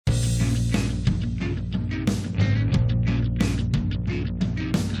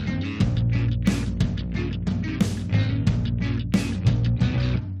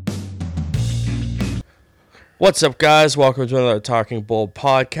What's up, guys? Welcome to another Talking Bull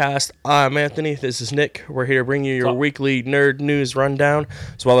podcast. I'm Anthony. This is Nick. We're here to bring you your weekly nerd news rundown,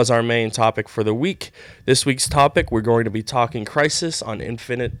 as well as our main topic for the week. This week's topic, we're going to be talking Crisis on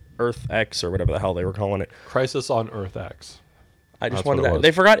Infinite Earth X, or whatever the hell they were calling it. Crisis on Earth X. I just wanted that.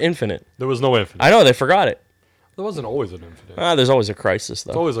 They forgot Infinite. There was no Infinite. I know, they forgot it. There wasn't always an Infinite. There's always a Crisis, though.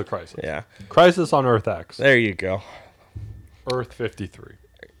 There's always a Crisis. Yeah. Crisis on Earth X. There you go. Earth 53.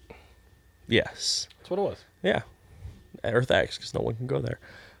 Yes. That's what it was. Yeah. Earth X, because no one can go there.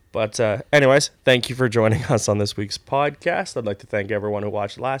 But anyways, thank you for joining us on this week's podcast. I'd like to thank everyone who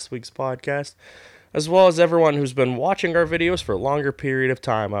watched last week's podcast, as well as everyone who's been watching our videos for a longer period of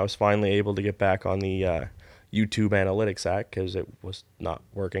time. I was finally able to get back on the YouTube Analytics app because it was not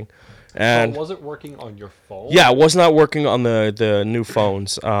working. And was it working on your phone? Yeah, it was not working on the new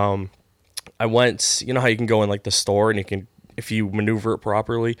phones. I went, you know how you can go in like the store and you can, if you maneuver it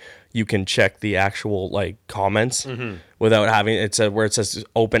properly, you can check the actual like comments without having where it says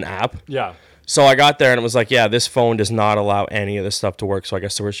open app. Yeah. So I got there and it was like, yeah, this phone does not allow any of this stuff to work. So I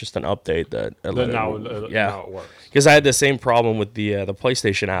guess there was just an update that now it works. Because I had the same problem with the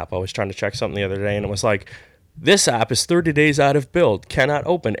PlayStation app. I was trying to check something the other day and it was like, this app is 30 days out of build, cannot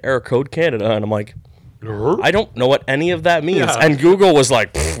open, error code Canada. And I'm like, I don't know what any of that means. Yeah. And Google was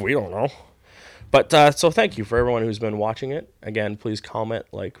like, we don't know. But so thank you for everyone who's been watching it. Again, please comment,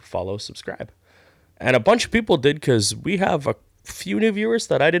 like, follow, subscribe. And a bunch of people did because we have a few new viewers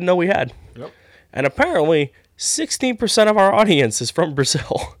that I didn't know we had. Yep. And apparently 16% of our audience is from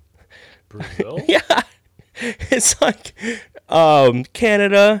Brazil. Brazil? Yeah. It's like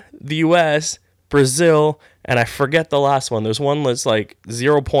Canada, the U.S., Brazil, and I forget the last one. There's one that's like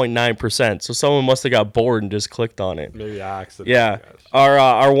 0.9%. So someone must have got bored and just clicked on it. Maybe accidentally. Yeah.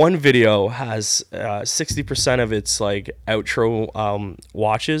 Our one video has 60% of its like outro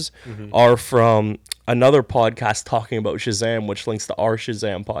watches are from another podcast talking about Shazam, which links to our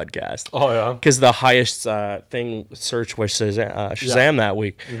Shazam podcast. Oh, yeah. Because the highest thing search was Shazam that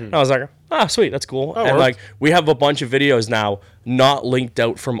week. And I was like, sweet, that's cool. And like we have a bunch of videos now not linked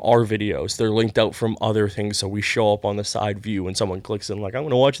out from our videos. They're linked out from other things, so we show up on the side view and someone clicks in like, I'm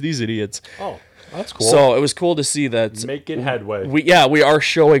going to watch these idiots. Oh, that's cool. So it was cool to see that making headway. We are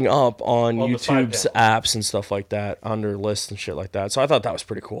showing up on YouTube's apps and stuff like that under lists and shit like that. So I thought that was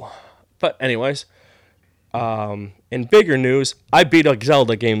pretty cool. But anyways, in bigger news, I beat a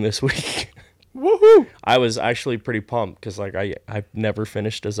Zelda game this week. Woohoo! I was actually pretty pumped because like I've never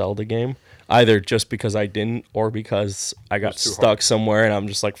finished a Zelda game, either just because I didn't or because I got stuck somewhere and I'm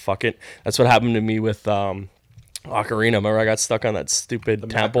just like, fuck it. That's what happened to me with Ocarina. Remember I got stuck on that stupid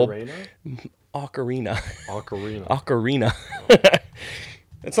temple. Ocarina.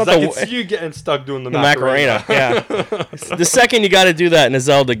 It's not it's you getting stuck doing the Macarena. Yeah. The second you got to do that in a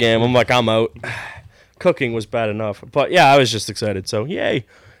Zelda game, I'm like, I'm out. Cooking was bad enough. But yeah, I was just excited. So yay.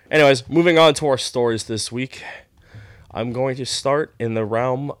 Anyways, moving on to our stories this week. I'm going to start in the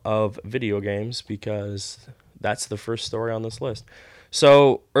realm of video games because that's the first story on this list.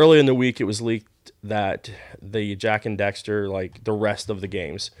 So early in the week, it was leaked that the Jak and Daxter, like the rest of the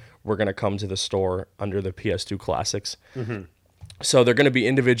games, were going to come to the store under the PS2 Classics. So they're going to be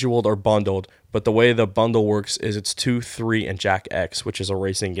individual or bundled, but the way the bundle works is it's 2, 3, and Jak X, which is a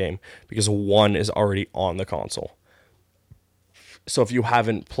racing game, because 1 is already on the console. So if you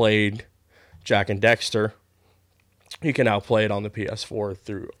haven't played Jak and Daxter, you can now play it on the PS4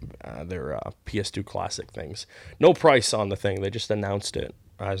 through their PS2 Classic things. No price on the thing. They just announced it.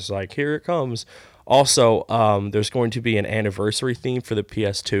 I was like, here it comes. Also, there's going to be an anniversary theme for the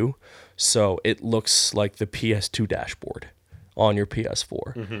PS2. So it looks like the PS2 dashboard on your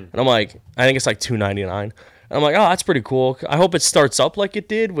PS4. And I'm like, I think it's like $2.99. And I'm like, oh, that's pretty cool. I hope it starts up like it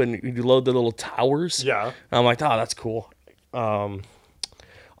did when you load the little towers. Yeah. And I'm like, oh, that's cool.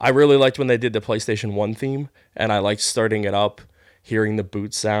 I really liked when they did the PlayStation 1 theme, and I liked starting it up, hearing the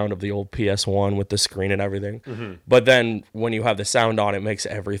boot sound of the old PS1 with the screen and everything. But then when you have the sound on, it makes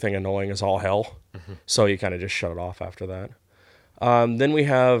everything annoying as all hell. So you kind of just shut it off after that. Then we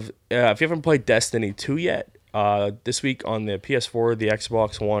have, if you haven't played Destiny 2 yet, this week on the PS4, the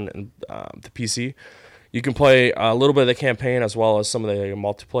Xbox One, and the PC, you can play a little bit of the campaign as well as some of the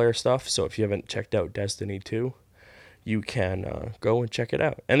multiplayer stuff. So if you haven't checked out Destiny 2, you can go and check it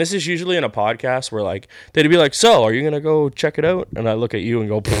out. And this is usually in a podcast where like they'd be like, so are you going to go check it out? And I look at you and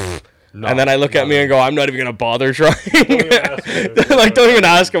go, no, and then I look at me and go, I'm not even going to bother trying. Don't even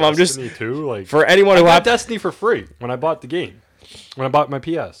ask him. I'm just, Destiny 2, like, for anyone who got Destiny for free when I bought the game. When I bought my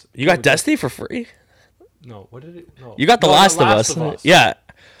PS. You got Destiny for free? No, what did it? No. You got The Last of Us. Yeah.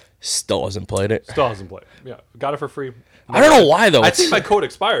 Still hasn't played it. Still hasn't played it. Yeah. Got it for free. I don't know why, though. I think my code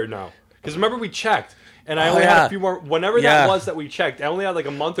expired now. Because remember we checked. And I only had a few more. Whenever that was that we checked, I only had like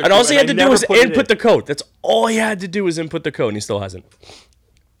a month or two. And all he had to do was input the code. That's all he had to do was input the code, and he still hasn't.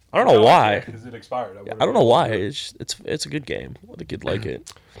 I don't know why. Because it expired. I don't know why. It's a good game. The kid like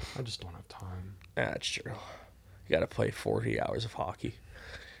it. I just don't have time. That's true. You got to play 40 hours of hockey.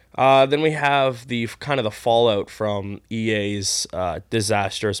 Then we have the fallout from EA's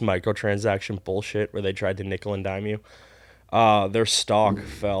disastrous microtransaction bullshit where they tried to nickel and dime you. Their stock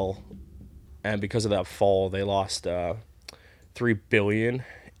fell, and because of that fall, they lost $3 billion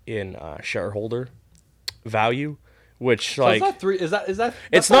in shareholder value. Which so like is that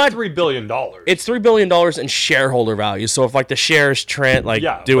it's not $3 billion. It's $3 billion in shareholder value. So if like the shares do it,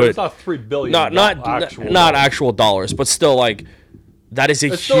 it's not $3 billion. Not actual dollars, but still like that is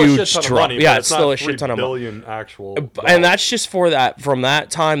a huge drop. Yeah, it's still a shit ton of money. Actual. And that's just for that from that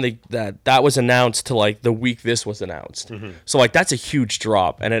time that was announced to like the week this was announced. Mm-hmm. So like that's a huge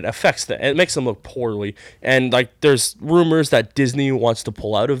drop, and it affects it makes them look poorly. And like there's rumors that Disney wants to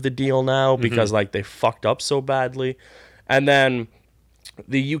pull out of the deal now because like they fucked up so badly. And then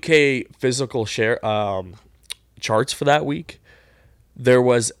the UK physical share charts for that week, there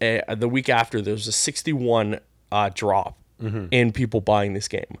was the week after there was a 61 drop. In people buying this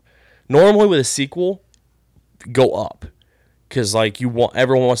game. Normally with a sequel, go up because like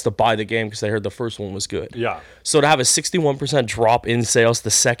everyone wants to buy the game because they heard the first one was good. Yeah. So to have a 61% drop in sales the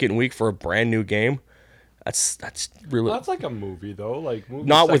second week for a brand new game, that's really. Well, that's like a movie though. Like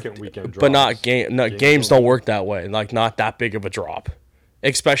not second weekend drops. But not game. No, games don't work that way. Like not that big of a drop,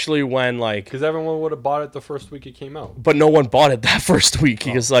 especially when like because everyone would have bought it the first week it came out. But no one bought it that first week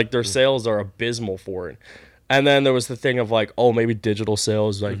because like their sales are abysmal for it. And then there was the thing of like, oh, maybe digital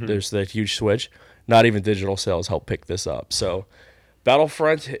sales, like there's that huge switch. Not even digital sales help pick this up. So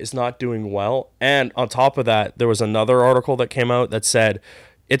Battlefront is not doing well. And on top of that, there was another article that came out that said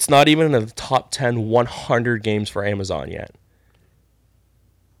it's not even in the top 10 100 games for Amazon yet.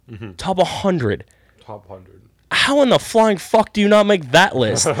 Top 100. Top 100. How in the flying fuck do you not make that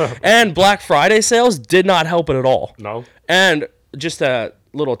list? And Black Friday sales did not help it at all. No. And just a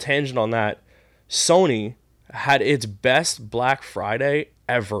little tangent on that, Sony had its best Black Friday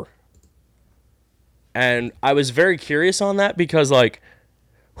ever. And I was very curious on that because, like,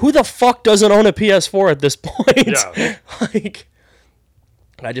 who the fuck doesn't own a PS4 at this point? Yeah. Like,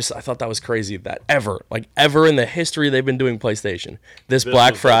 I thought that was crazy that ever in the history they've been doing PlayStation, this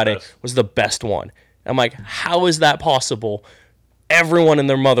Black Friday was the best one. I'm like, how is that possible? Everyone and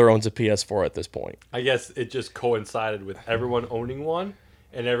their mother owns a PS4 at this point. I guess it just coincided with everyone owning one.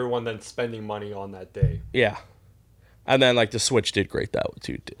 And everyone then spending money on that day. Yeah. And then, like, the Switch did great that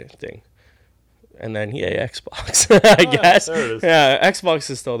too, thing. And then, yay, Xbox, I guess. There it is. Yeah, Xbox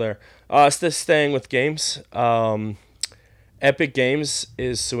is still there. Still staying with games. Epic Games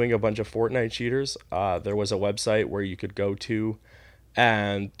is suing a bunch of Fortnite cheaters. There was a website where you could go to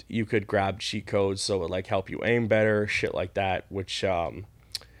and you could grab cheat codes so it would, like, help you aim better, shit like that, which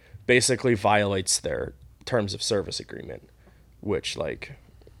basically violates their terms of service agreement. Which, like,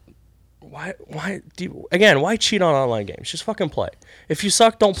 why why cheat on online games? Just fucking play. If you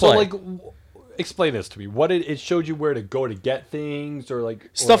suck, don't play. So, like, explain this to me. What it showed you where to go to get things, or like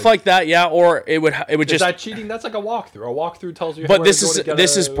stuff like that, yeah. Or it would just. Is that cheating? That's like a walkthrough. A walkthrough tells you. But this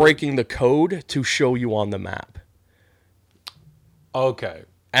is breaking the code to show you on the map. Okay.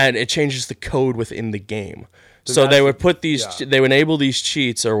 And it changes the code within the game. So they would put these, they would enable these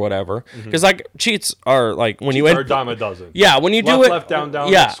cheats or whatever, because like cheats are like when you are a dime a dozen. Yeah, when you do it, left, down,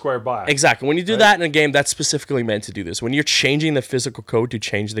 square by. Exactly. When you do that in a game, that's specifically meant to do this. When you're changing the physical code to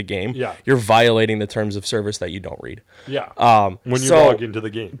change the game, you're violating the terms of service that you don't read. Yeah. When you log into the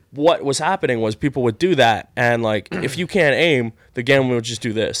game, what was happening was people would do that, and like if you can't aim, the game will just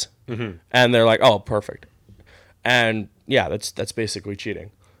do this, and they're like, oh, perfect, and yeah, that's basically cheating,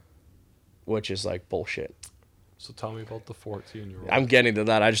 which is like bullshit. So tell me about the 14-year-old. I'm getting to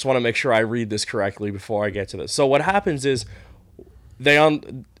that. I just want to make sure I read this correctly before I get to this. So what happens is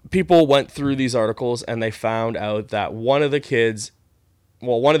people went through these articles and they found out that one of the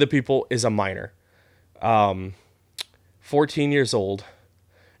people is a minor, 14 years old.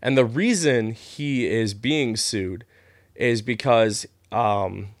 And the reason he is being sued is because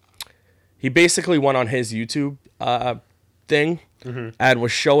he basically went on his YouTube thing and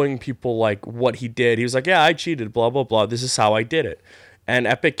was showing people like what he did. He was like, yeah, I cheated, blah, blah, blah. This is how I did it. And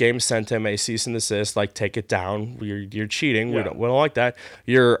Epic Games sent him a cease and desist, like, take it down. You're cheating. Yeah. We don't like that.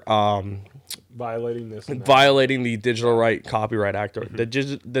 You're violating this. Violating the Digital Right Copyright Act, or the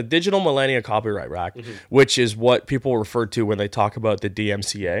Digital Millennia Copyright Act, which is what people refer to when they talk about the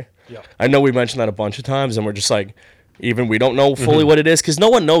DMCA. Yeah. I know we mentioned that a bunch of times, and we're just like, Even we don't know fully what it is, because no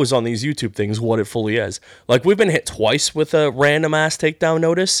one knows on these YouTube things what it fully is. Like, we've been hit twice with a random ass takedown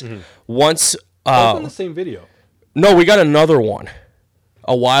notice. Once, Both on the same video. no, we got another one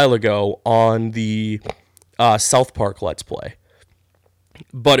a while ago on the South Park Let's Play.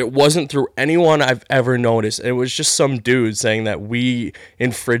 But it wasn't through anyone I've ever noticed. It was just some dude saying that we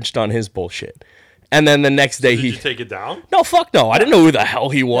infringed on his bullshit. And then the next day Did you take it down? No, fuck no. I didn't know who the hell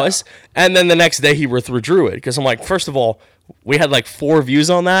he was. Yeah. And then the next day he withdrew it. Because I'm like, first of all, we had like 4 views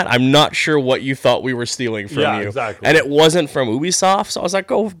on that. I'm not sure what you thought we were stealing from you. Exactly. And it wasn't from Ubisoft. So I was like,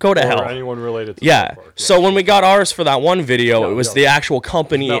 go to hell. Or anyone related to South Park. So when we got ours for that one video, it was the actual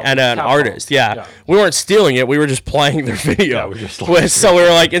company and an artist. Yeah. We weren't stealing it. We were just playing their video. Yeah, we just so we were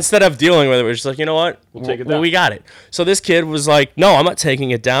like, instead of dealing with it, we were just like, you know what? We'll take it down. We got it. So this kid was like, no, I'm not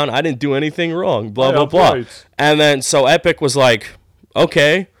taking it down. I didn't do anything wrong. Blah, blah, blah. Right. And then so Epic was like,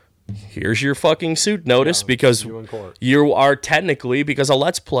 okay, here's your fucking suit notice, because you are technically, because a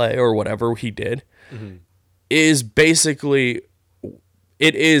Let's Play or whatever he did is basically,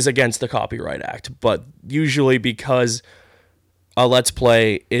 it is against the Copyright Act, but usually because a Let's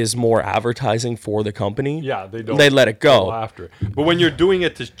Play is more advertising for the company, they let it go after it. But when you're doing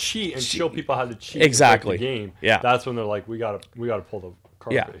it to cheat and show people how to cheat exactly the game, that's when they're like, we gotta pull the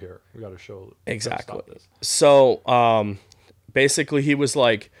carpet here. We gotta show exactly. So basically he was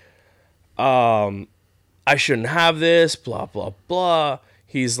like, I shouldn't have this, blah, blah, blah.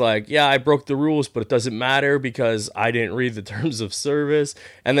 He's like, yeah, I broke the rules, but it doesn't matter because I didn't read the terms of service.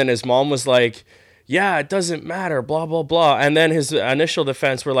 And then his mom was like, yeah, it doesn't matter, blah, blah, blah. And then his initial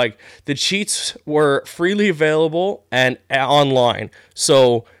defense were like, the cheats were freely available and online.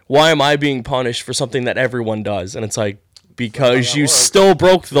 So why am I being punished for something that everyone does? And it's like, because you still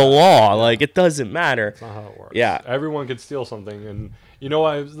broke the law. Like, it doesn't matter. That's not how it works. Yeah. Everyone could steal something. And, you know,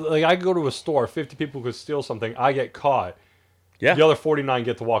 I go to a store, 50 people could steal something. I get caught. Yeah. The other 49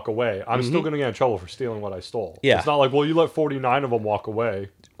 get to walk away. I'm still going to get in trouble for stealing what I stole. Yeah. It's not like, well, you let 49 of them walk away,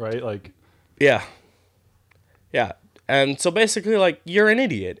 right? Like. Yeah. Yeah. And so basically, like, you're an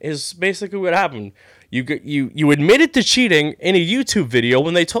idiot is basically what happened. You admitted to cheating in a YouTube video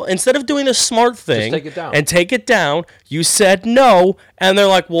when they told, instead of doing the smart thing and take it down, you said no, and they're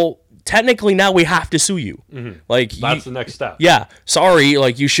like, well, technically now we have to sue you. Like, that's the next step. Yeah, sorry,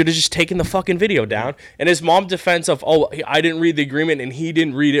 like, you should have just taken the fucking video down. And his mom's defense of, oh, I didn't read the agreement and he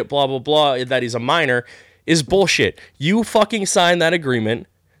didn't read it, blah blah blah, that he's a minor, is bullshit. You fucking signed that agreement.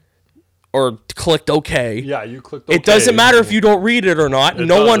 Or clicked OK. Yeah, you clicked OK. It doesn't matter if you don't read it or not.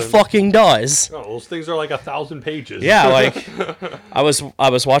 No one fucking does. No, those things are like 1,000 pages. Yeah, like I was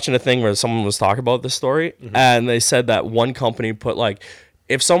watching a thing where someone was talking about this story, and they said that one company put, like,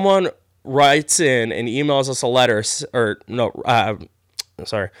 if someone writes in and emails us a letter,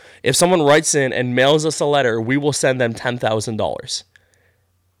 if someone writes in and mails us a letter, we will send them $10,000.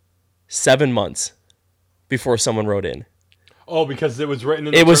 7 months before someone wrote in. Oh, because it was written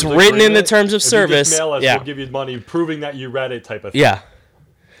in the terms of service. If you just mail us, we'll give you money, proving that you read it, type of thing. Yeah.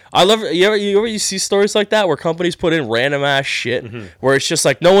 I love it. You see stories like that where companies put in random ass shit where it's just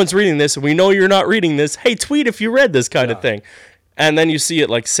like, no one's reading this, and we know you're not reading this. Hey, tweet if you read this kind of thing. And then you see it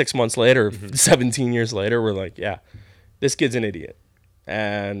like 6 months later, 17 years later, we're like, yeah, this kid's an idiot.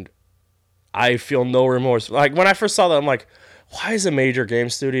 And I feel no remorse. Like, when I first saw that, I'm like, why is a major game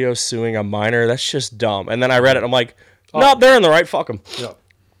studio suing a minor? That's just dumb. And then I read it, I'm like, no, they're in the right. Fuck them. Yeah.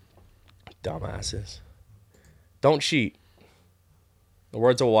 Dumbasses. Don't cheat. The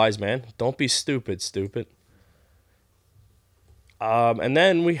words of a wise man. Don't be stupid. And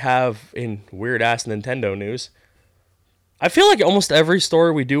then we have, in weird-ass Nintendo news, I feel like almost every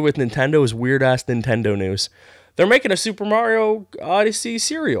story we do with Nintendo is weird-ass Nintendo news. They're making a Super Mario Odyssey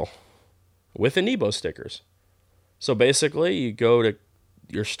cereal with Amiibo stickers. So basically, you go to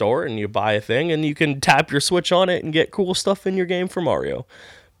your store and you buy a thing and you can tap your Switch on it and get cool stuff in your game for Mario.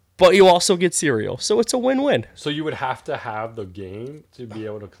 But you also get cereal, so it's a win-win. So you would have to have the game to be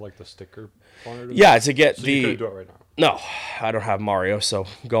able to collect the sticker on it? Yeah, to get so you couldn't do it right now? No, I don't have Mario, so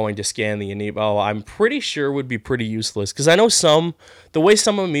going to scan the Amiibo, I'm pretty sure would be pretty useless. Because I know the way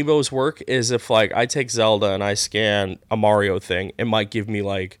some Amiibos work is if, like, I take Zelda and I scan a Mario thing, it might give me,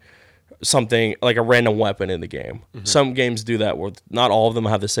 like, something like a random weapon in the game. Some games do that where not all of them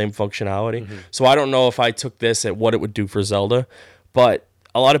have the same functionality. So I don't know if I took this at what it would do for Zelda, but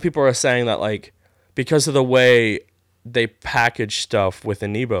a lot of people are saying that, like, because of the way they package stuff with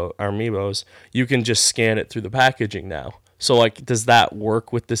Amiibos, you can just scan it through the packaging now. So, like, does that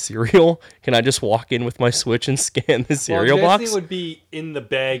work with the cereal? Can I just walk in with my Switch and scan the cereal box? It would be in the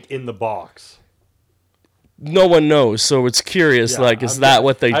bag, in the box. no one knows. So it's curious. Like, is that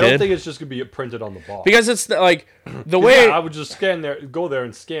what they did? I don't think it's just gonna be printed on the box. Because it's like the way I would just go there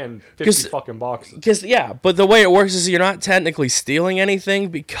and scan 50 fucking boxes. Because but the way it works is you're not technically stealing anything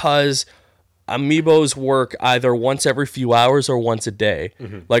because amiibos work either once every few hours or once a day.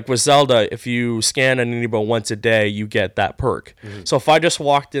 Like with Zelda, if you scan an amiibo once a day, you get that perk. So if I just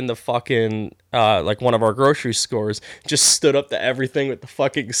walked in the fucking like one of our grocery stores, just stood up to everything with the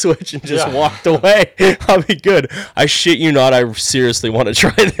fucking Switch and just walked away, I'll be good. I shit you not, I seriously want to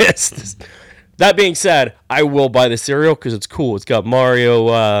try this. That being said, I will buy the cereal because it's cool. It's got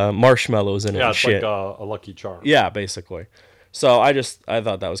Mario marshmallows in it. Yeah, it's shit. like a Lucky Charm. Yeah, basically. So I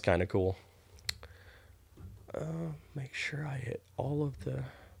thought that was kind of cool. Make sure I hit all of the...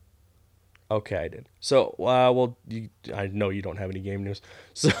 Okay, I did. So, I know you don't have any game news.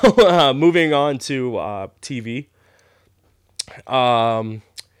 So, moving on to TV.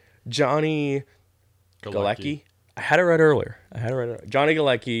 Johnny Galecki. I had it right earlier. Johnny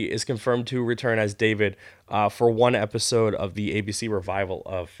Galecki is confirmed to return as David for one episode of the ABC revival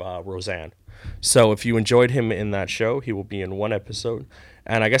of Roseanne. So, if you enjoyed him in that show, he will be in one episode.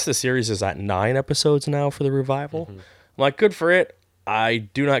 And I guess the series is at 9 episodes now for the revival. I'm like, good for it. I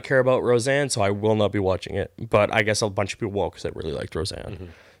do not care about Roseanne, so I will not be watching it. But I guess a bunch of people will because they really liked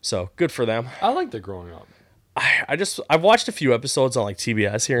Roseanne. So good for them. I liked it growing up. I've watched a few episodes on like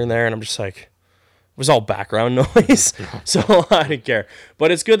TBS here and there, and I'm just like, it was all background noise. So I didn't care. But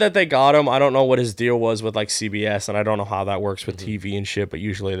it's good that they got him. I don't know what his deal was with like CBS, and I don't know how that works with TV and shit, but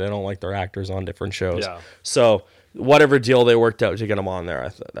usually they don't like their actors on different shows. Yeah. So whatever deal they worked out to get him on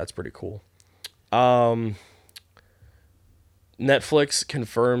there, that's pretty cool. Netflix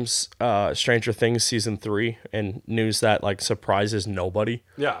confirms Stranger Things season 3 and news that like surprises nobody.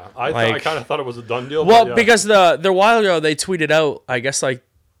 Yeah, I kind of thought it was a done deal. Well, because the while ago they tweeted out, I guess like,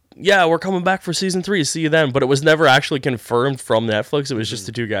 yeah, we're coming back for season 3. See you then. But it was never actually confirmed from Netflix. It was just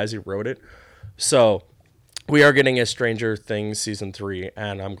the two guys who wrote it. So we are getting a Stranger Things season 3,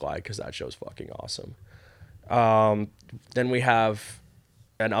 and I'm glad because that show's fucking awesome. Then we have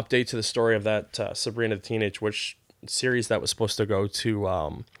an update to the story of that Sabrina the Teenage Witch series that was supposed to go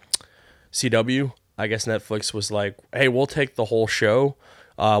to CW. I guess Netflix was like, hey, we'll take the whole show.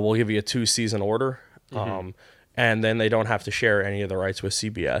 We'll give you a 2-season order. And then they don't have to share any of the rights with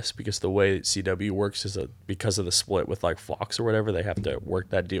CBS because the way that CW works is because of the split with like Fox or whatever, they have to work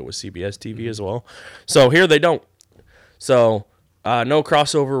that deal with CBS TV as well. So here they don't. So no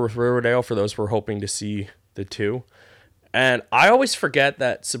crossover with Riverdale for those who are hoping to see the 2. And I always forget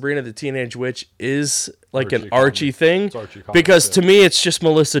that Sabrina the Teenage Witch is like an Archie thing. Because to me, it's just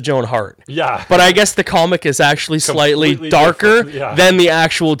Melissa Joan Hart. Yeah. But I guess the comic is actually slightly darker than the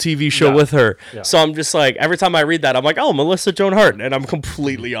actual TV show with her. Yeah. So I'm just like, every time I read that, I'm like, oh, Melissa Joan Hart. And I'm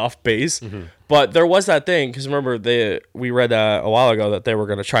completely off base. But there was that thing, because remember, we read a while ago that they were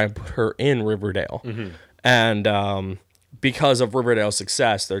going to try and put her in Riverdale. And because of Riverdale's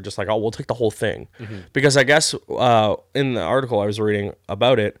success, they're just like, oh, we'll take the whole thing. Because I guess in the article I was reading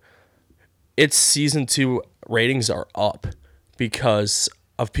about it, its season 2 ratings are up because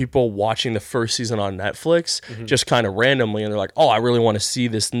of people watching the first season on Netflix just kind of randomly, and they're like, oh, I really want to see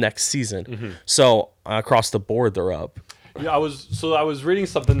this next season. So across the board, they're up. Yeah, I was reading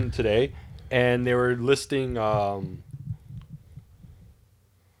something today, and they were listing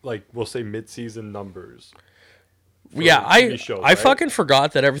like, we'll say mid-season numbers. Yeah, I fucking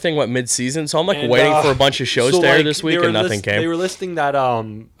forgot that everything went mid-season, so I'm like waiting for a bunch of shows to air this week, and nothing came. They were listing that how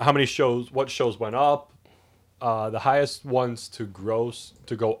many shows, what shows went up. The highest ones to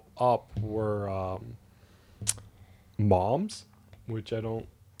go up were Moms, which I don't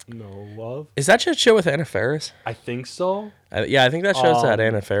know of. Is that just show with Anna Faris? I think so. Yeah, I think that show's had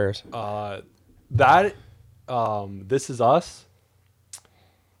Anna Faris. This Is Us.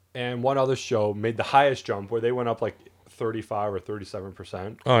 And one other show made the highest jump where they went up like 35 or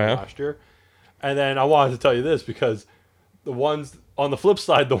 37% last year. And then I wanted to tell you this because the ones on the flip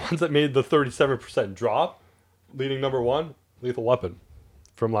side, the ones that made the 37% drop, leading number 1, Lethal Weapon,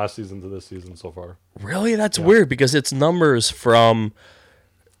 from last season to this season so far. Really? That's weird because its numbers from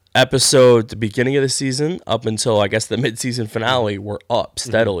the beginning of the season up until I guess the mid-season finale were up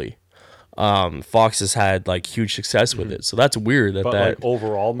steadily. Fox has had like huge success with it, so that's weird that like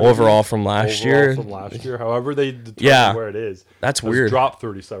overall from last year. However they determine where it is, that's weird. Dropped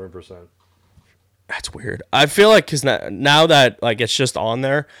 37%. That's weird. I feel like because now that like it's just on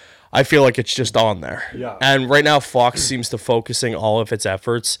there, I feel like it's just on there. Yeah. And right now Fox seems to focusing all of its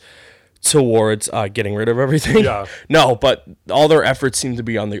efforts towards getting rid of everything. Yeah. No, but all their efforts seem to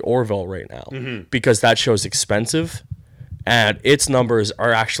be on the Orville right now because that show's expensive. And its numbers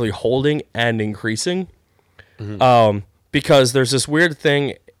are actually holding and increasing. Because there's this weird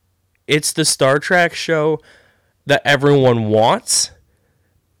thing. It's the Star Trek show that everyone wants,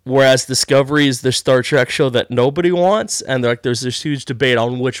 whereas Discovery is the Star Trek show that nobody wants, and there's this huge debate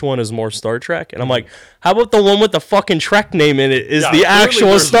on which one is more Star Trek. And I'm like, how about the one with the fucking Trek name in it is the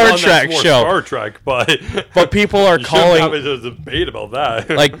actual Star Trek show? Star Trek, but people are calling a debate about that.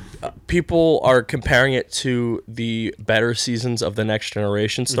 Like people are comparing it to the better seasons of the Next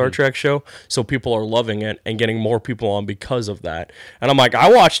Generation Star Trek show, so people are loving it and getting more people on because of that. And I'm like,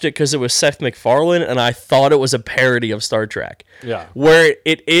 I watched it because it was Seth MacFarlane, and I thought it was a parody of Star Trek. Yeah, where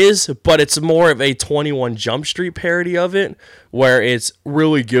it is, but it's more of a 21 Jump Street parody of it, where it's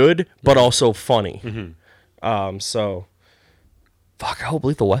really good but also funny. So fuck, I hope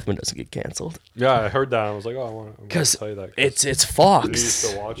Lethal Weapon doesn't get canceled. Yeah, I heard that. I was like, oh, I want to tell you that. It's Fox. You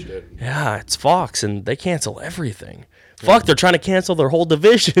still watched it. Yeah, it's Fox, and they cancel everything. Fuck, they're trying to cancel their whole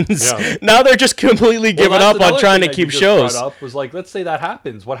divisions. Yeah. Now they're just completely giving up on trying to keep shows. Was like, let's say that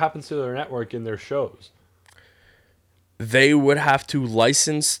happens. What happens to their network in their shows? They would have to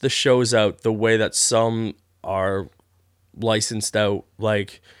license the shows out the way that some are licensed out.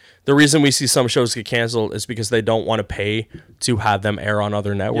 Like, the reason we see some shows get canceled is because they don't want to pay to have them air on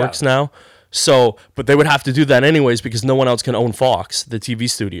other networks now. So, but they would have to do that anyways because no one else can own Fox, the TV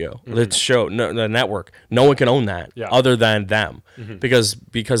studio, the show, the network. No one can own that other than them because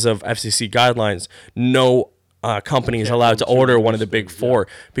of FCC guidelines. No company is allowed to order one of the big four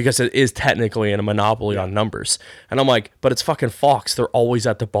because it is technically a monopoly on numbers. And I'm like, but it's fucking Fox. They're always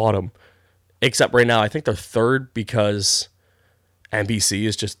at the bottom. Except right now, I think they're third because NBC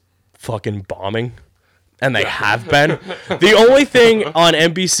is just fucking bombing. And they have been. The only thing on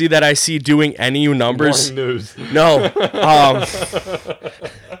NBC that I see doing any numbers. Morning news. No.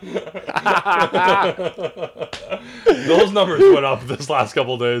 Those numbers went up this last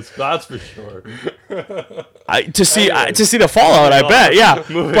couple of days. That's for sure. To see the fallout, I bet. Yeah.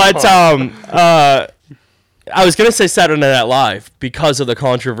 But I was gonna say Saturday Night Live because of the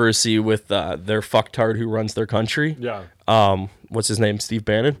controversy with their fucktard who runs their country. Yeah. What's his name? Steve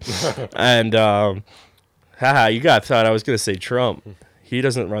Bannon. And haha, you got thought I was gonna say Trump. He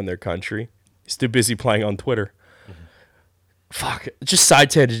doesn't run their country. He's too busy playing on Twitter. Fuck. Just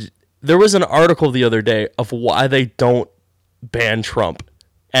side tangent. There was an article the other day of why they don't ban Trump,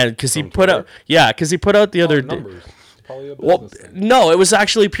 and because he put out the other day. Well, no, it was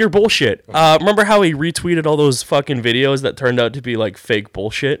actually pure bullshit. Remember how he retweeted all those fucking videos that turned out to be like fake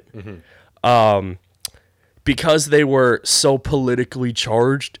bullshit? Because they were so politically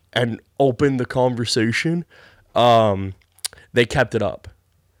charged and opened the conversation, they kept it up.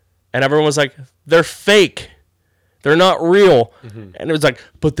 And everyone was like, they're fake. They're not real. And it was like,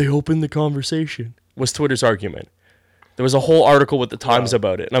 but they opened the conversation, was Twitter's argument. There was a whole article with the Times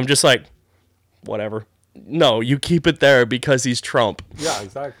about it. And I'm just like, whatever. No, you keep it there because he's Trump. Yeah,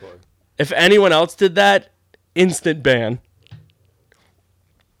 exactly. If anyone else did that, instant ban.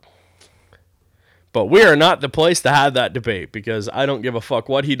 But we are not the place to have that debate because I don't give a fuck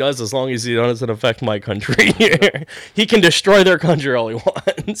what he does as long as he doesn't affect my country. He can destroy their country all he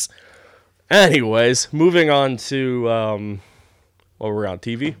wants. Anyways, moving on to, we're on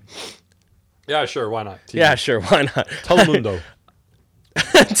TV. Yeah, sure, why not? TV. Yeah, sure, why not? Telemundo.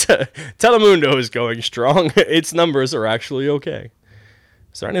 Telemundo is going strong. Its numbers are actually okay.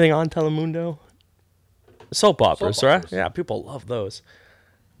 Is there anything on Telemundo? Soap operas, right? Yeah, people love those.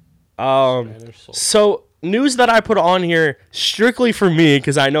 So, news that I put on here strictly for me,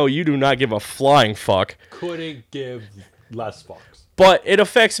 because I know you do not give a flying fuck. Couldn't give less fucks. But it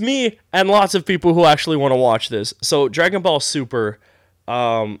affects me and lots of people who actually want to watch this. So, Dragon Ball Super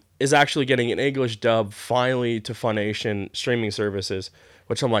is actually getting an English dub finally to Funimation streaming services,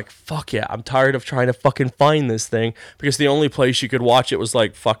 which I'm like, fuck yeah, I'm tired of trying to fucking find this thing, because the only place you could watch it was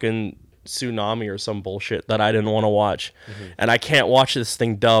like fucking Tsunami or some bullshit that I didn't want to watch. And I can't watch this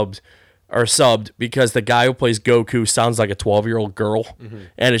thing dubbed or subbed because the guy who plays Goku sounds like a 12-year-old girl,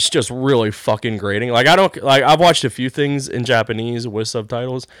 and it's just really fucking grating. Like, I've watched a few things in Japanese with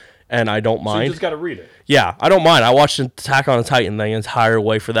subtitles, and I don't mind. So you just got to read it. Yeah, I don't mind. I watched Attack on Titan the entire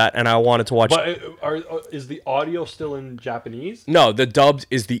way for that, and I wanted to watch. But is the audio still in Japanese? No, the dubbed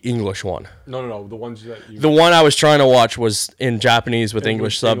is the English one. No. The ones that you... The one I was trying to watch was in Japanese with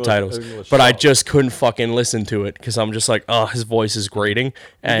English subtitles, but I just couldn't fucking listen to it because I'm just like, oh, his voice is grating.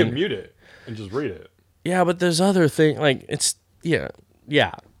 And you can mute it and just read it. Yeah, but there's other thing, like, it's, yeah.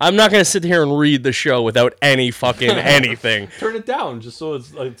 I'm not going to sit here and read the show without any fucking anything. Turn it down just so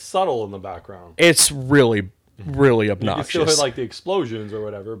it's like subtle in the background. It's really, really obnoxious. You can still hear like the explosions or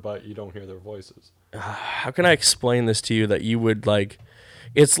whatever, but you don't hear their voices. How can I explain this to you that you would like?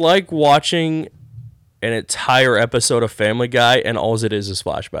 It's like watching an entire episode of Family Guy, and all it is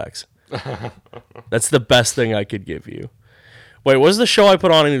flashbacks. That's the best thing I could give you. Wait, what was the show I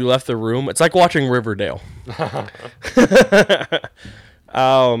put on and you left the room? It's like watching Riverdale.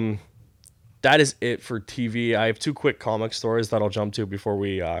 That is it for TV. I have 2 quick comic stories that I'll jump to before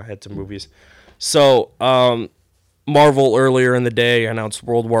we head to movies. So, Marvel earlier in the day announced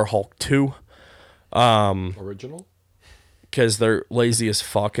World War Hulk 2. Original? Because they're lazy as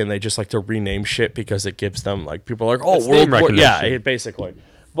fuck and they just like to rename shit because it gives them, like, people are like, oh, World War... Yeah, basically.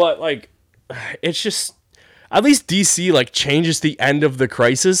 But, like, it's just... At least DC, like, changes the end of the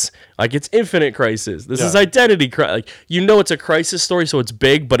crisis. Like, it's Infinite Crisis. This is Identity Crisis. Like, you know it's a crisis story, so it's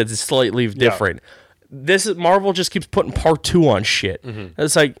big, but it's slightly different. Marvel just keeps putting part 2 on shit.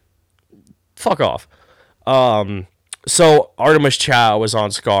 It's like, fuck off. So, Artemis Chow is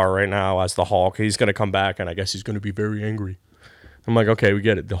on Scar right now as the Hulk. He's going to come back, and I guess he's going to be very angry. I'm like, okay, we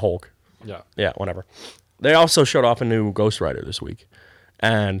get it. The Hulk. Yeah. Yeah, whatever. They also showed off a new Ghost Rider this week.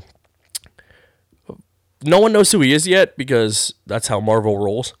 And... no one knows who he is yet because that's how Marvel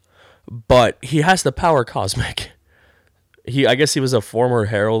rolls. But he has the power cosmic. I guess he was a former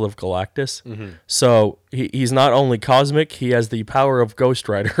Herald of Galactus. So he's not only cosmic, he has the power of Ghost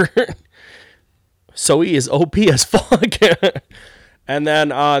Rider. So he is OP as fuck. And then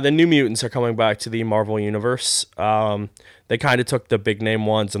the New Mutants are coming back to the Marvel Universe. They kind of took the big name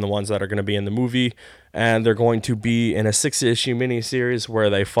ones and the ones that are going to be in the movie. And they're going to be in a 6-issue miniseries where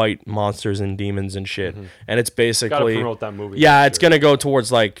they fight monsters and demons and shit. And it's basically... Gotta promote that movie. Yeah, it's going to go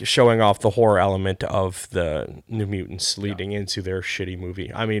towards, like, showing off the horror element of the New Mutants leading into their shitty movie.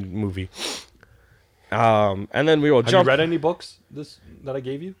 And then we will jump... Have you read any books that I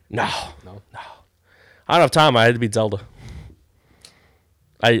gave you? No. I don't have time. I had to beat Zelda.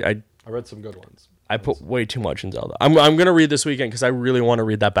 I read some good ones. I put way too much in Zelda. I'm going to read this weekend because I really want to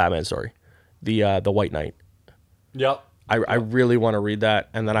read that Batman story. The White Knight. Yep. I really want to read that,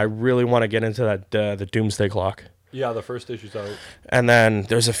 and then I really want to get into that the Doomsday Clock. Yeah, the first issue's out. And then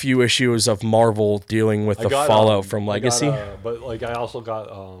there's a few issues of Marvel dealing with the fallout from Legacy. But like I also got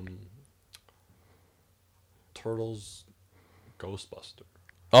Turtles Ghostbuster.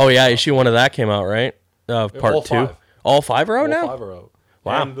 Oh yeah, issue 1 of that came out, right? Part 2. All 5 are out now? All 5 are out.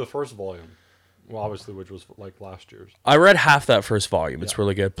 Wow. And the first volume. Well, obviously, which was like last year's. I read half that first volume. It's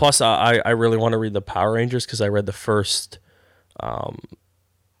really good. Plus, I really want to read the Power Rangers because I read the first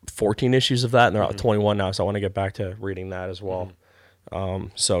 14 issues of that, and they're out 21 now, so I want to get back to reading that as well.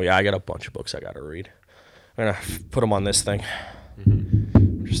 So, yeah, I got a bunch of books I got to read. I'm going to put them on this thing.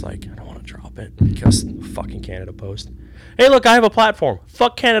 I'm just like, I don't want to drop it because fucking Canada Post. Hey, look, I have a platform.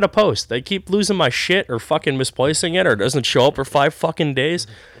 Fuck Canada Post. They keep losing my shit or fucking misplacing it or it doesn't show up for 5 fucking days.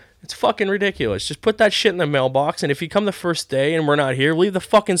 It's fucking ridiculous. Just put that shit in the mailbox, and if you come the first day and we're not here, leave the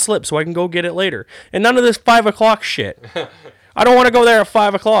fucking slip so I can go get it later. And none of this 5 o'clock shit. I don't want to go there at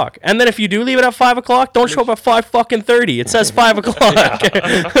 5 o'clock. And then if you do leave it at 5 o'clock, don't show up at 5:30. It says 5 o'clock.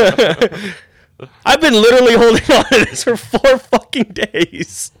 I've been literally holding on to this for 4 fucking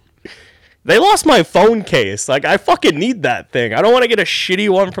days. They lost my phone case. Like, I fucking need that thing. I don't want to get a shitty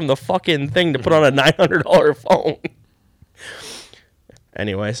one from the fucking thing to put on a $900 phone.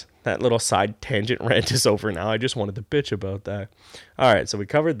 Anyways, that little side tangent rant is over now. I just wanted to bitch about that. All right, so we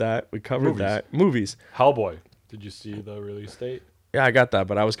covered that. Movies. Hellboy. Did you see the release date? Yeah, I got that,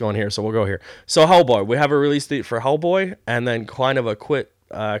 but I was going here, so we'll go here. So Hellboy. We have a release date for Hellboy, and then kind of a quick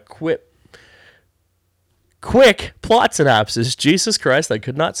plot synopsis. Jesus Christ, I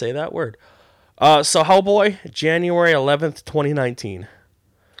could not say that word. So Hellboy, January 11th, 2019.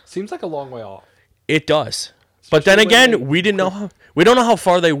 Seems like a long way off. It does. But then again, we don't know how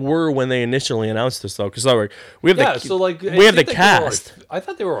far they were when they initially announced this, though, because we have the cast. I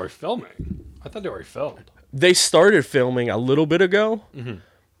thought they were already filming. I thought they were already filmed. They started filming a little bit ago,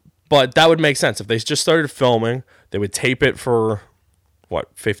 but that would make sense if they just started filming. They would tape it for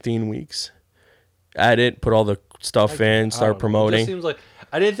 15 weeks, edit, put all the stuff in, start promoting. It just seems like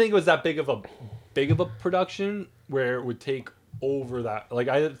I didn't think it was that big of a production where it would take over that. Like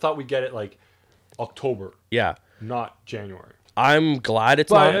I thought we'd get it like October. Yeah. Not January. I'm glad it's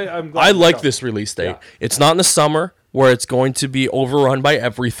not. I like this release date. Yeah. It's not in the summer where it's going to be overrun by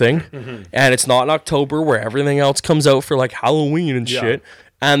everything. And it's not in October where everything else comes out for like Halloween and shit.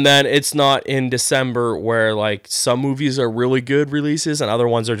 And then it's not in December where like some movies are really good releases and other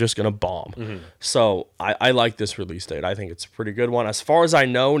ones are just going to bomb. So I like this release date. I think it's a pretty good one. As far as I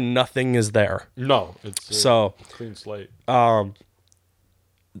know, nothing is there. No. It's a clean slate.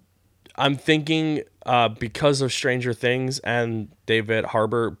 I'm thinking because of Stranger Things and David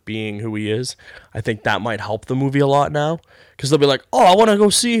Harbour being who he is, I think that might help the movie a lot now. Because they'll be like, oh, I want to go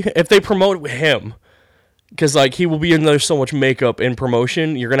see if they promote him. Because, like, he will be in there so much makeup in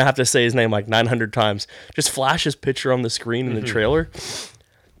promotion, you're going to have to say his name, like, 900 times. Just flash his picture on the screen in the trailer.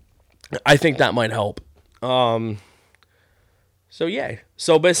 I think that might help. So, yay.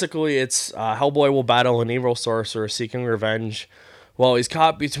 So, basically, it's Hellboy will battle an evil sorcerer seeking revenge while he's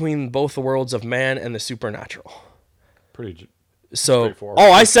caught between both the worlds of man and the supernatural. Pretty straightforward.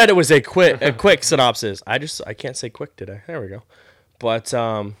 Oh, I said it was a quick synopsis. I can't say quick today. There we go. But,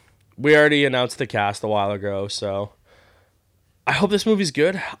 we already announced the cast a while ago, so I hope this movie's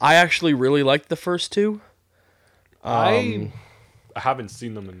good. I actually really liked the first two. I haven't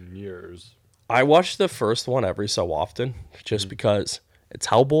seen them in years. I watch the first one every so often just because it's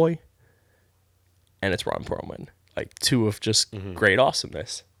Hellboy and it's Ron Perlman. Like, two of just great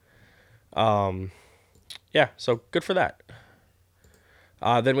awesomeness. Yeah, so good for that.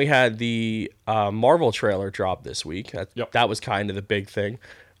 Then we had the Marvel trailer drop this week. That was kind of the big thing.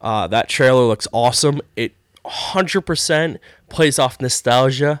 That trailer looks awesome. It 100% plays off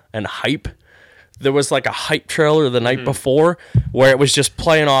nostalgia and hype. There was like a hype trailer the night before where it was just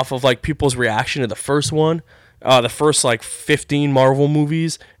playing off of like people's reaction to the first one, the first like 15 Marvel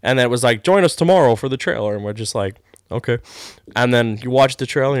movies, and then it was like, join us tomorrow for the trailer, and we're just like, okay. And then you watch the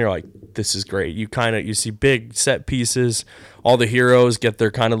trailer and you're like, this is great. You see big set pieces. All the heroes get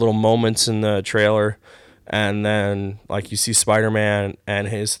their kind of little moments in the trailer. And then, like, you see Spider-Man and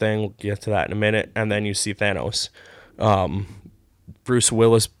his thing. We'll get to that in a minute. And then you see Thanos. Bruce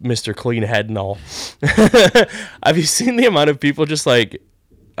Willis, Mr. Clean Head and all. Have you seen the amount of people just, like...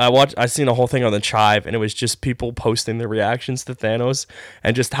 I seen a whole thing on the Chive, and it was just people posting their reactions to Thanos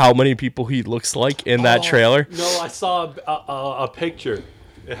and just how many people he looks like in that trailer. No, I saw a picture.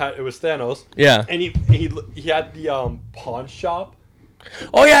 It was Thanos. Yeah. And he had the pawn shop.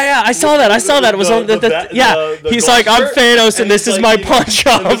 Oh yeah, I saw that. It was on the he's like, I'm Thanos, and this is my pawn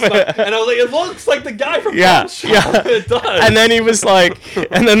shop. And I was like, it looks like the guy from pawn shop. Yeah, it does. And then he was like,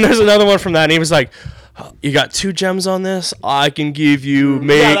 and then there's another one from that, and he was like, you got 2 gems on this? I can give you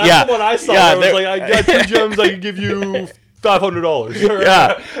maybe. Yeah, that's the one I saw. I was like, I got 2 gems. I can give you $500.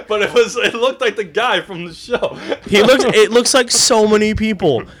 Yeah, but it looked like the guy from the show. It looks like so many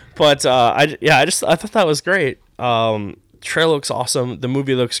people. But I thought that was great. Trailer looks awesome. The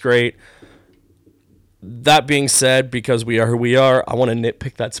movie looks great. That being said, because we are who we are, I want to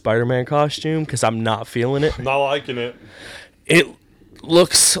nitpick that Spider-Man costume because I'm not feeling it. Not liking it. It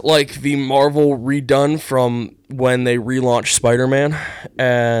looks like the Marvel redone from when they relaunched Spider-Man,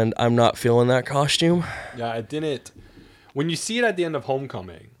 and I'm not feeling that costume. Yeah, it didn't. When you see it at the end of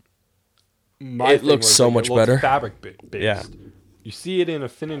Homecoming, it looks so much better. Fabric based. Yeah. You see it in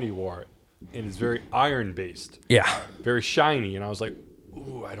Infinity War, and it's very iron based. Yeah. Very shiny, and I was like,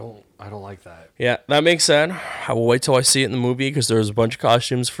 ooh, I don't like that. Yeah, that makes sense. I will wait till I see it in the movie because there's a bunch of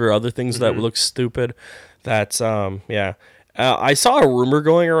costumes for other things that look stupid. That's yeah. I saw a rumor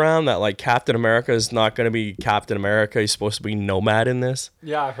going around that like Captain America is not going to be Captain America. He's supposed to be Nomad in this.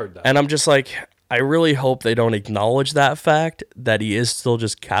 Yeah, I've heard that. And I'm just like, I really hope they don't acknowledge that fact that he is still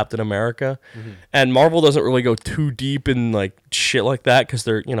just Captain America. And Marvel doesn't really go too deep in like shit like that because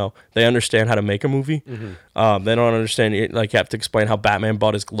they're, they understand how to make a movie. They don't understand it, like you have to explain how Batman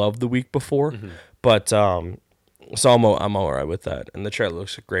bought his glove the week before. But so I'm all right with that. And the trailer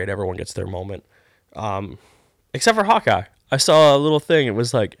looks great. Everyone gets their moment. Except for Hawkeye. I saw a little thing. It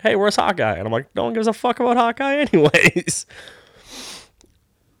was like, hey, where's Hawkeye? And I'm like, no one gives a fuck about Hawkeye anyways.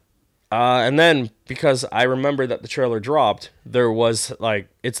 And then, because I remember that the trailer dropped, there was, like,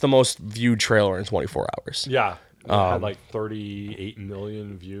 it's the most viewed trailer in 24 hours. Yeah. It had, like, 38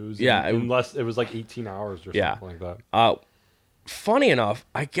 million views. Yeah. Unless it was, like, 18 hours or something like that. Funny enough,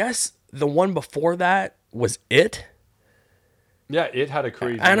 I guess the one before that was It. Yeah, It had a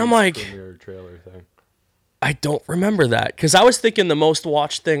crazy and I'm like, premiere trailer thing. I don't remember that. Because I was thinking the most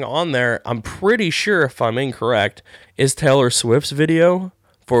watched thing on there, I'm pretty sure, if I'm incorrect, is Taylor Swift's video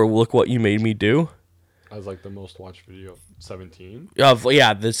for Look What You Made Me Do. As like the most watched video, 17? 17.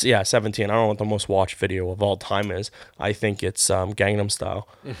 I don't know what the most watched video of all time is. I think it's Gangnam Style.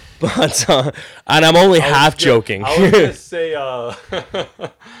 But and I'm only half joking. I was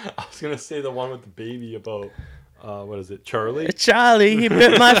gonna say the one with the baby about what is it, Charlie? Charlie, he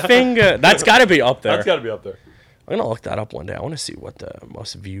bit my finger. That's got to be up there. That's got to be up there. I'm gonna look that up one day. I want to see what the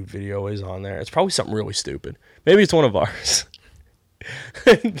most viewed video is on there. It's probably something really stupid. Maybe it's one of ours.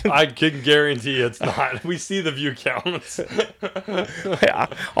 I can guarantee it's not. We see the view counts. Yeah,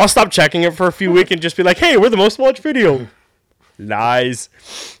 I'll stop checking it for a few weeks and just be like, hey, we're the most watched video. Lies.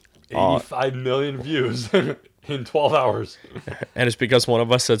 85 million views in 12 hours. And it's because one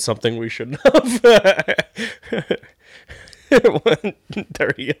of us said something we shouldn't have.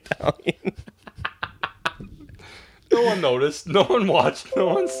 Dirty Italian. No one noticed. No one watched. No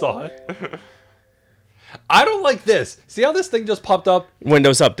one saw it. I don't like this. See how this thing just popped up?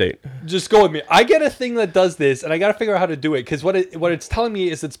 Windows update. Just go with me. I get a thing that does this, and I got to figure out how to do it. Because what it's telling me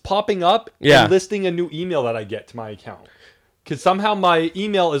is it's popping up and listing a new email that I get to my account. Because somehow my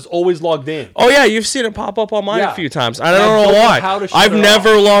email is always logged in. Oh, yeah. You've seen it pop up on mine a few times. I don't know why. I've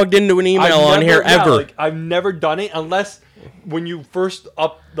never logged into an email on here ever. Like, I've never done it unless when you first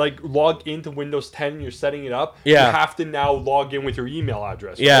log into Windows 10 and you're setting it up, you have to now log in with your email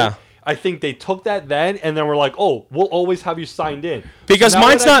address. Right? Yeah. I think they took that then, and then we're like, "Oh, we'll always have you signed in." Because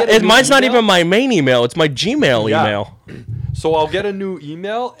mine's not even my main email; it's my Gmail email. So I'll get a new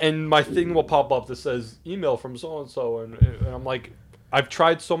email, and my thing will pop up that says "email from so and so," and I'm like, I've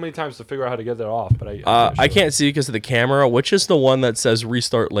tried so many times to figure out how to get that off, but I can't see because of the camera. Which is the one that says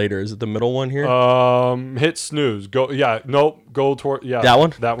 "restart later"? Is it the middle one here? Hit snooze. Go toward that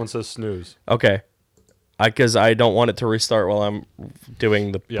one. That one says snooze. Okay. Because I don't want it to restart while I'm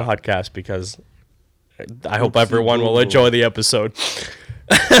doing the podcast because I hope everyone will enjoy the episode.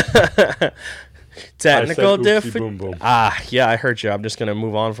 Technical difficulty. Yeah, I heard you. I'm just going to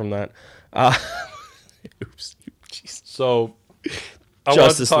move on from that. Oops. Jeez. So, I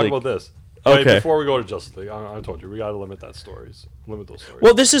want to talk about this. Okay. Wait, before we go to Justice League, I told you, we got to limit those stories.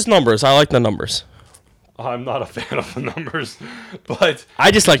 Well, this is numbers. I like the numbers. I'm not a fan of the numbers, but... I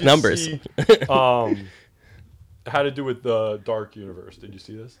just like numbers. Had to do with the Dark Universe. Did you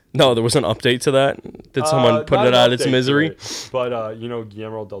see this? No, there was an update to that. Did someone put it out its misery? But you know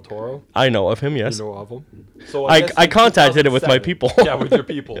Guillermo del Toro? I know of him, yes. You know of him? So I contacted it with my people. Yeah, with your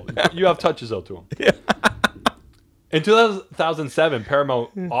people. You have touches out to him. Yeah. In 2007,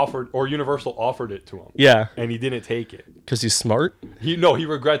 Paramount offered, or Universal offered it to him. Yeah. And he didn't take it. Because he's smart? He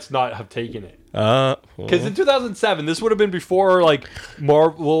regrets not have taken it. Because in 2007, this would have been before, like,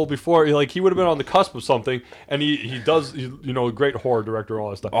 Marvel, before, like, he would have been on the cusp of something, and he does, you know, a great horror director and all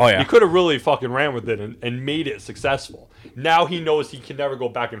that stuff. Oh, yeah. He could have really fucking ran with it and made it successful. Now he knows he can never go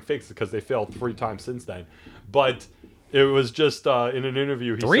back and fix it because they failed 3 times since then. But it was just, in an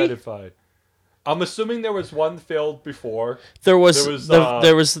interview, he said if I... I'm assuming there was one failed before. There was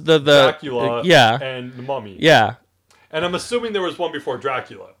the Dracula and the Mummy. Yeah. And I'm assuming there was one before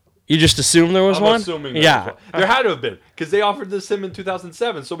Dracula. You just assume there was one? I'm assuming there was one. There had to have been, because they offered this him in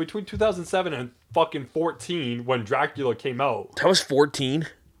 2007. So between 2007 and fucking 14, when Dracula came out. That was 14?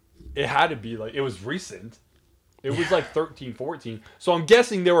 It had to be, like, it was recent. It was like 13, 14. So I'm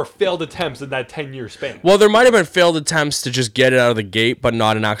guessing there were failed attempts in that 10-year span. Well, there might have been failed attempts to just get it out of the gate, but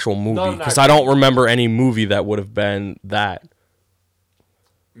not an actual movie. Because I don't remember any movie that would have been that.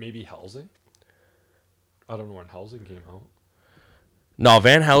 Maybe Helsing? I don't know when Helsing came out. No,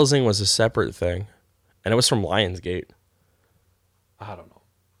 Van Helsing was a separate thing. And it was from Lionsgate. I don't know.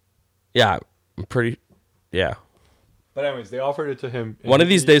 Yeah, I'm pretty... Yeah. But anyways, they offered it to him. One of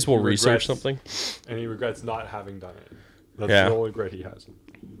these days we'll research something. And he regrets not having done it. That's the only regret he has.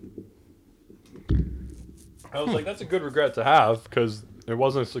 I was like, that's a good regret to have, because it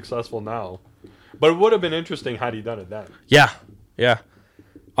wasn't successful now. But it would have been interesting had he done it then. Yeah, yeah.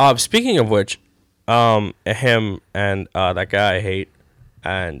 Speaking of which, him and that guy I hate,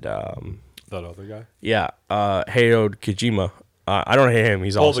 and... that other guy? Yeah, Hideo Kojima. I don't hate him,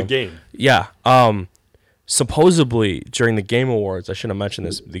 he's awesome. The game. Yeah, supposedly during the Game Awards, I should have mentioned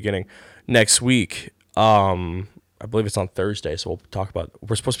this at the beginning, next week, I believe it's on Thursday, so we'll talk about,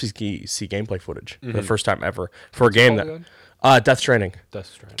 we're supposed to see gameplay footage for the first time ever for a game that Death Stranding.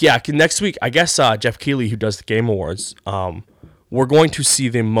 Yeah, next week, I guess Jeff Keighley, who does the Game Awards, we're going to see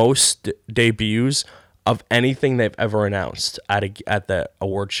the most debuts of anything they've ever announced at the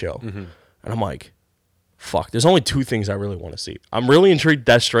award show. And I'm like, fuck, there's only 2 things I really want to see. I'm really intrigued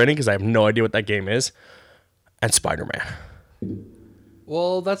Death Stranding because I have no idea what that game is. And Spider-Man.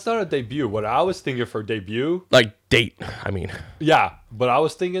 Well, that's not a debut. What I was thinking for debut... Like, date, I mean. Yeah, but I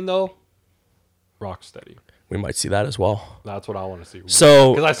was thinking, though, Rocksteady. We might see that as well. That's what I want to see.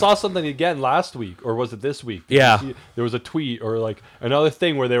 So... Because I saw something again last week, or was it this week? Yeah. There was a tweet, or like, another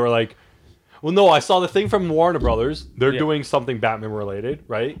thing where they were like... Well, no, I saw the thing from Warner Brothers. They're doing something Batman-related,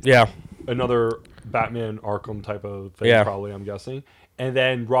 right? Yeah. Another Batman Arkham type of thing, probably, I'm guessing. And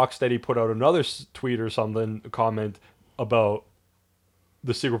then Rocksteady put out another tweet or something, a comment about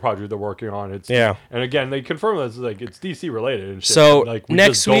the secret project they're working on. And again, they confirm that it's DC related and shit. So like, we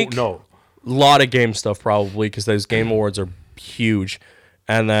next just week, don't know. A lot of game stuff probably because those Game Awards are huge.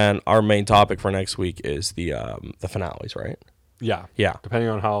 And then our main topic for next week is the finales, right? Yeah. Yeah. Depending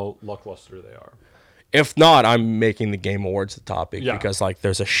on how lackluster they are. If not, I'm making the Game Awards the topic because like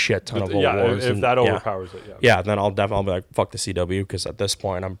there's a shit ton of awards. If that overpowers it, yeah, then I'll definitely be like, fuck the CW, because at this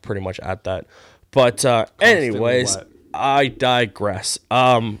point I'm pretty much at that. But anyways, wet. I digress.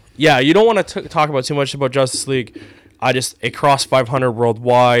 Yeah, you don't want to talk about too much about Justice League. It crossed 500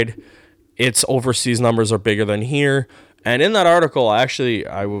 worldwide. Its overseas numbers are bigger than here. And in that article, I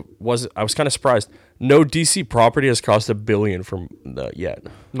was kind of surprised. No DC property has crossed $1 billion yet.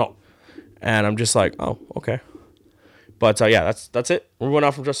 No. And I'm just like, oh, okay. But yeah, that's it. We're going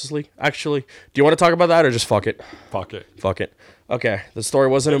off from Justice League. Actually, do you want to talk about that or just fuck it? Fuck it. Fuck it. Okay, the story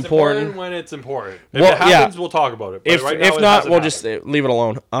wasn't it's important. when it's important. If it happens, we'll talk about it. But If not, we'll just leave it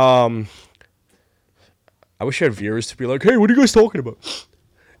alone. I wish I had viewers to be like, hey, what are you guys talking about?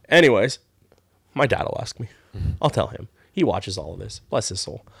 Anyways, my dad will ask me. I'll tell him. He watches all of this. Bless his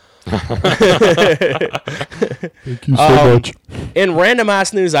soul. Thank you so much. In random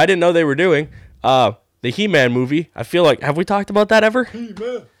ass news I didn't know they were doing, the He-Man movie. I feel like, have we talked about that ever?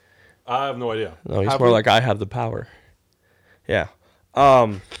 He-Man. I have no idea. No, he's more like I have the power. Yeah.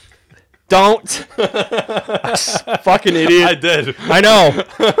 Don't. Fucking idiot. I did. I know.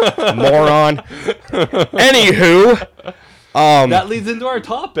 Moron. Anywho. That leads into our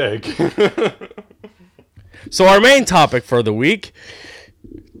topic. So our main topic for the week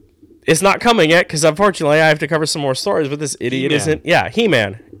is not coming yet because unfortunately I have to cover some more stories, but this idiot isn't. Yeah,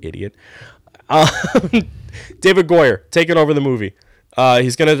 He-Man. Idiot. David Goyer taking over the movie.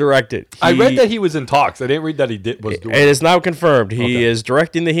 He's going to direct it. I read that he was in talks. I didn't read that was doing it. It is now confirmed. He is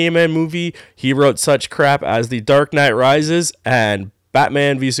directing the He-Man movie. He wrote such crap as The Dark Knight Rises and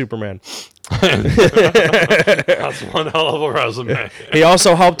Batman v Superman. That's one hell of a resume. He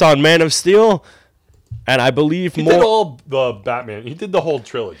also helped on Man of Steel, and I believe he did all the Batman. He did the whole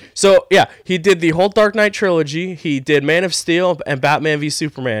trilogy. So, yeah, he did the whole Dark Knight trilogy. He did Man of Steel and Batman v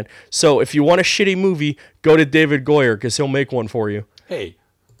Superman. So, if you want a shitty movie, go to David Goyer because he'll make one for you. Hey.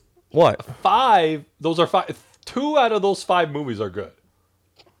 What? 5. Those are 5. 2 out of those 5 movies are good.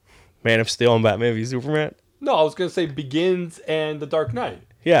 Man of Steel and Batman v Superman? No, I was going to say Begins and The Dark Knight.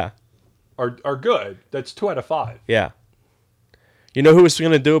 Yeah. Are good. That's 2 out of 5. Yeah. You know who was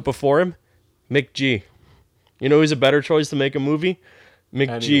going to do it before him? Mick G. You know who's a better choice to make a movie?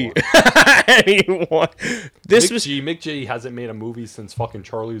 Mick G. Anyone. Mick G hasn't made a movie since fucking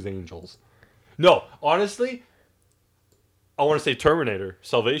Charlie's Angels. No, honestly, I want to say Terminator,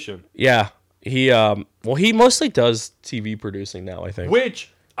 Salvation. Yeah. He mostly does TV producing now, I think.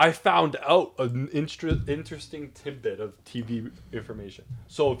 Which I found out an interesting tidbit of TV information.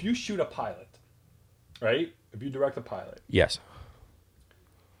 So if you shoot a pilot, right? If you direct a pilot. Yes.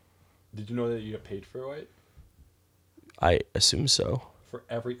 Did you know that you get paid for it? I assume so. For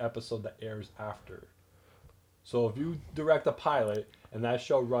every episode that airs after. So if you direct a pilot and that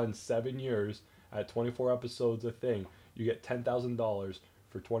show runs 7 years at 24 episodes a thing, you get $10,000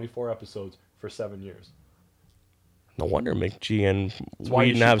 for 24 episodes for 7 years. No wonder Mick G and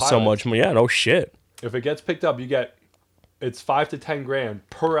Whedon have so much money. Yeah, no shit. If it gets picked up, it's $5 to $10,000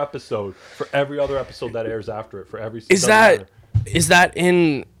 per episode for every other episode that airs after it. For every is that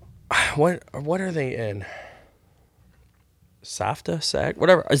in what are they in? SAFTA, SAG,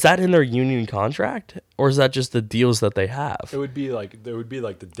 whatever. Is that in their union contract, or is that just the deals that they have? It would be like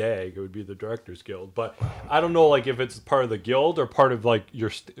the DAG. It would be the Directors Guild. But I don't know, like if it's part of the guild or part of like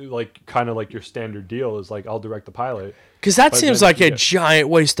your kind of like your standard deal is like I'll direct the pilot. Because that seems like a giant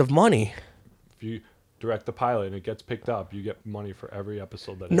waste of money. If you direct the pilot and it gets picked up, you get money for every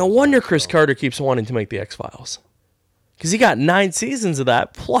episode that. No wonder Chris Carter keeps wanting to make the X-Files. Because he got 9 seasons of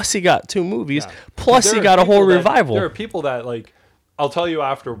that, plus he got 2 movies, plus he got a whole revival. There are people that, like, I'll tell you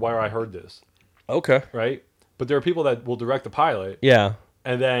after where I heard this. Okay. Right? But there are people that will direct the pilot. Yeah.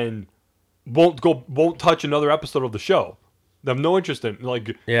 And then won't touch another episode of the show. They have no interest in,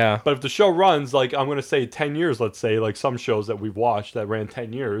 like... Yeah. But if the show runs, like, I'm going to say 10 years, let's say, like some shows that we've watched that ran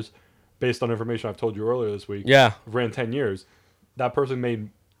 10 years, based on information I've told you earlier this week. Yeah. Ran 10 years. That person made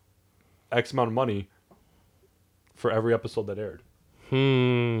X amount of money for every episode that aired.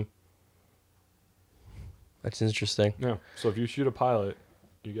 That's interesting. Yeah. So if you shoot a pilot,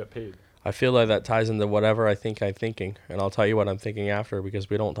 you get paid. I feel like that ties into whatever I think I'm thinking. And I'll tell you what I'm thinking after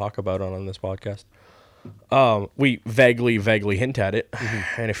because we don't talk about it on this podcast. We vaguely hint at it.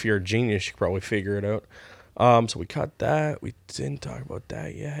 Mm-hmm. And if you're a genius, you can probably figure it out. So we cut that. We didn't talk about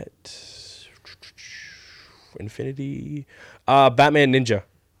that yet. Infinity. Batman Ninja.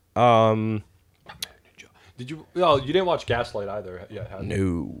 Did you? No, you didn't watch Gaslight either. Yeah.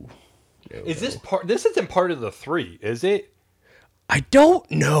 No. Is this part? This isn't part of the 3, is it? I don't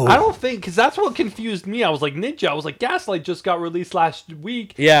know. I don't think, because that's what confused me. I was like, Ninja. I was like, Gaslight just got released last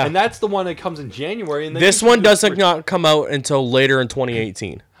week. Yeah. And that's the one that comes in January. And this one doesn't not come out until later in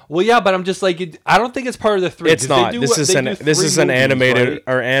 2018. Well, yeah, but I'm just like, I don't think it's part of the 3. It's not. This is an animated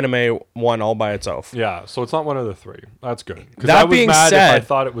or anime one all by itself. Yeah, so it's not one of the 3. That's good. Because That I was being mad said, if I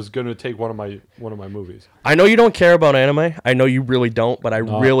thought it was going to take one of my movies. I know you don't care about anime. I know you really don't, but I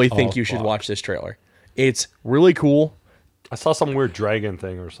really think you should watch this trailer. It's really cool. I saw some weird dragon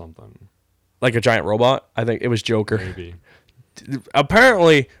thing or something. Like a giant robot. I think it was Joker. Maybe.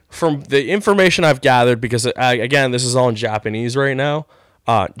 Apparently, from the information I've gathered, because again, this is all in Japanese right now.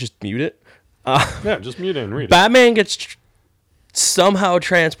 Just mute it. Yeah, just mute it and read it. Batman gets somehow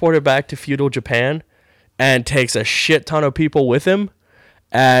transported back to feudal Japan and takes a shit ton of people with him,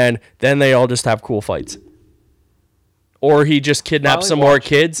 and then they all just have cool fights. Or he just kidnaps some more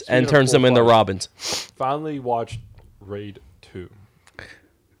kids and turns them into Robins. Finally watched Raid 2.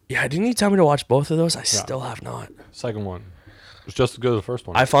 Yeah, didn't you tell me to watch both of those? I still have not. Second one. It's just as good as the first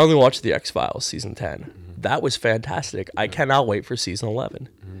one. I finally watched The X-Files season 10. Mm-hmm. That was fantastic. I cannot wait for season 11.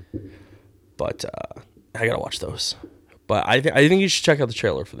 Mm-hmm. But I got to watch those. But I think you should check out the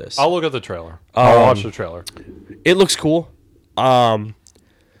trailer for this. I'll look at the trailer. I'll watch the trailer. It looks cool. I'm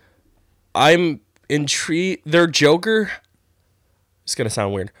intrigued. Their Joker, it's going to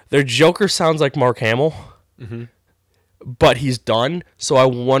sound weird. Their Joker sounds like Mark Hamill. Mm-hmm. But he's done, so I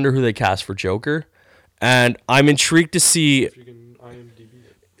wonder who they cast for Joker. And I'm intrigued to see... If you can IMDb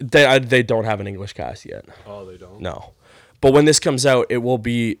it. They don't have an English cast yet. Oh, they don't? No. But when this comes out, it will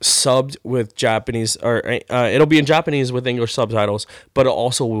be subbed with Japanese... or it'll be in Japanese with English subtitles, but it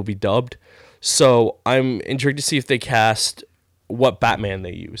also will be dubbed. So I'm intrigued to see if they cast what Batman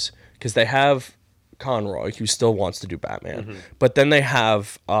they use. Because they have Conroy, who still wants to do Batman. Mm-hmm. But then they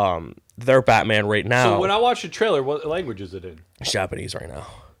have... their Batman right now. So when I watch the trailer, what language is it in? It's Japanese right now.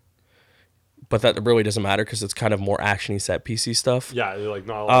 But that really doesn't matter because it's kind of more action-y set PC stuff. Yeah, like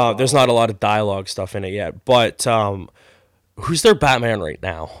not a lot there's not a lot of dialogue stuff in it yet. But who's their Batman right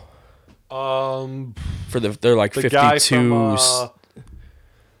now? They're like the 52. Guy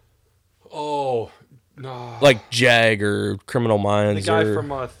from, no. Like Jag or Criminal Minds. The guy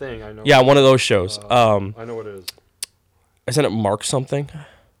from Thing, I know. Yeah, one of those shows. I know what it is. Isn't it Mark something?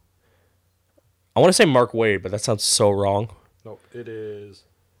 I want to say Mark Wade, but that sounds so wrong. Nope, it is.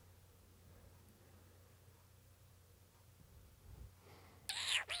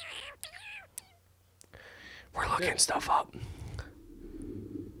 We're looking stuff up.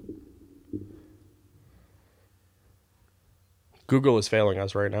 Google is failing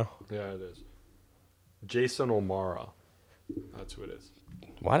us right now. Yeah, it is. Jason O'Mara. That's who it is.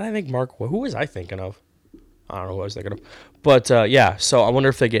 Why did I think Mark? Who was I thinking of? I don't know who I was thinking of. But yeah, so I wonder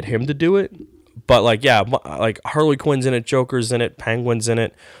if they get him to do it. But like, yeah, like Harley Quinn's in it, Joker's in it, Penguin's in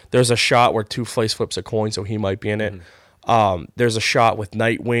it. There's a shot where Two-Face flips a coin, so he might be in it. Mm-hmm. There's a shot with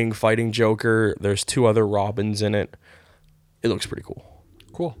Nightwing fighting Joker. There's 2 other Robins in it. It looks pretty cool.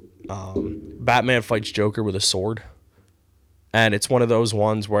 Cool. Batman fights Joker with a sword. And it's one of those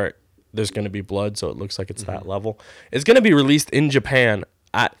ones where there's going to be blood, so it looks like it's that level. It's going to be released in Japan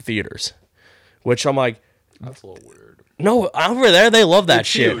at theaters, which I'm like... That's a little weird. No, over there they love that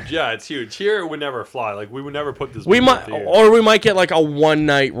shit. Huge. Yeah, it's huge. Here it would never fly. Like we would never put this. We might get like a one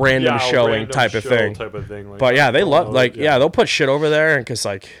night random showing type of thing. Like, but yeah, they love they'll put shit over there because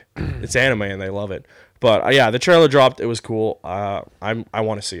like it's anime and they love it. But yeah, the trailer dropped. It was cool. I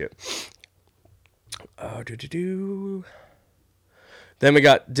want to see it. Then we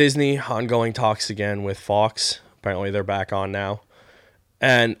got Disney ongoing talks again with Fox. Apparently they're back on now,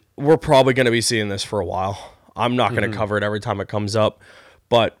 and we're probably going to be seeing this for a while. I'm not going to cover it every time it comes up,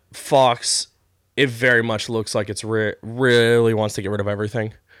 but Fox, it very much looks like it's really wants to get rid of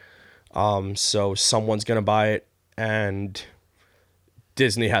everything. So someone's going to buy it, and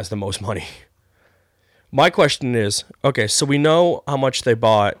Disney has the most money. My question is, okay, so we know how much they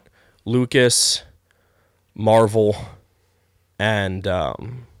bought Lucas, Marvel, and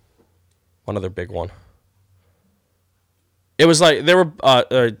one other big one. It was like they were.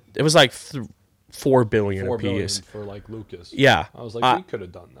 It was like $4 billion $4 apiece billion for like Lucas. Yeah, I was like, we could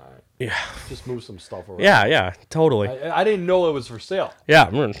have done that. Yeah, just move some stuff around. Yeah, totally. I didn't know it was for sale. Yeah,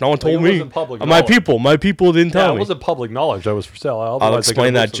 no one told me. It wasn't public My people didn't tell me. It wasn't public knowledge that was for sale. I'll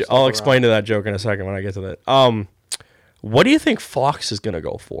explain that. I'll explain to that joke in a second when I get to that. What do you think Fox is gonna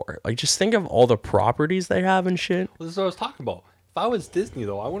go for? Like, just think of all the properties they have and shit. Well, this is what I was talking about. If I was Disney,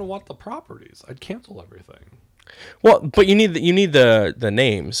 though, I wouldn't want the properties. I'd cancel everything. Well, but you need the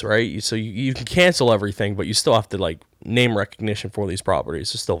names, right? So you can cancel everything, but you still have to like name recognition for these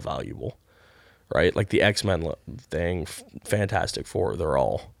properties. It's still valuable, right? Like the X-Men thing, Fantastic Four, they're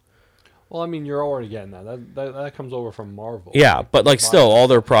all. Well, I mean, you're already getting that comes over from Marvel. Yeah, but like still, all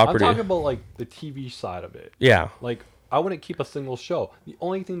their property. I'm talking about like the TV side of it. Yeah. Like, I wouldn't keep a single show. The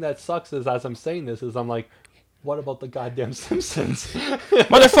only thing that sucks is, as I'm saying this, is I'm like, what about the goddamn Simpsons?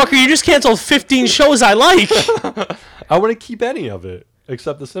 Motherfucker, you just canceled 15 shows I like. I wouldn't keep any of it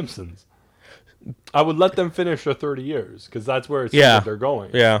except the Simpsons. I would let them finish their 30 years because that's where it seems like they're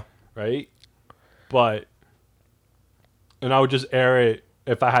going. Yeah. Right? And I would just air it.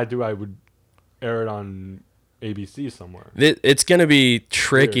 If I had to, I would air it on ABC somewhere. It's going to be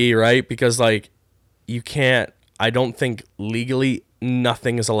tricky, right? Because, like, you can't, I don't think legally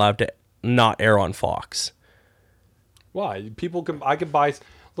nothing is allowed to not air on Fox. Why? I could buy,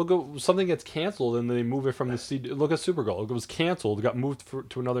 look at something gets canceled and then they move it from the CD. Look at Supergirl. It was canceled, it got moved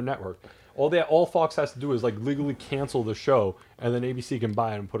to another network. All Fox has to do is like legally cancel the show, and then ABC can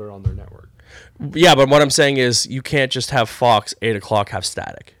buy it and put it on their network. Yeah, but what I'm saying is you can't just have Fox 8 o'clock have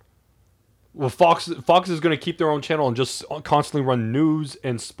static. Well, Fox is going to keep their own channel and just constantly run news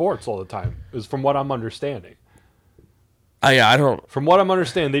and sports all the time, is from what I'm understanding. I don't. From what I'm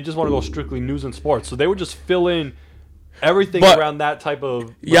understanding, they just want to go strictly news and sports, so they would just fill in everything around that type of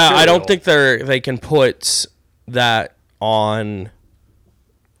material. Yeah, I don't think they can put that on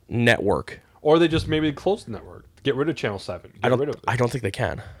network. Or they just maybe close the network. Get rid of Channel 7. I don't think they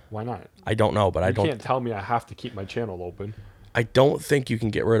can. Why not? I don't know, but You can't tell me I have to keep my channel open. I don't think you can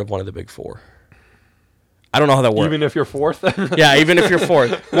get rid of one of the big four. I don't know how that works. Even if you're fourth? Yeah, even if you're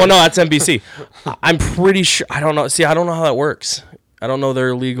fourth. Well, no, that's NBC. I'm pretty sure. I don't know. See, I don't know how that works. I don't know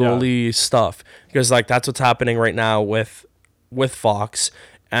their legally stuff. Because, like, that's what's happening right now with Fox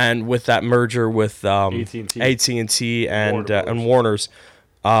and with that merger with AT&T and Warner's.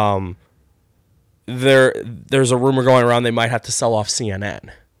 There's a rumor going around they might have to sell off CNN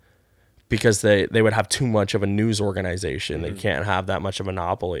because they would have too much of a news organization. They can't have that much of a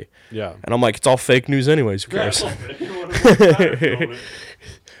monopoly. Yeah. And I'm like, it's all fake news anyways. Who cares?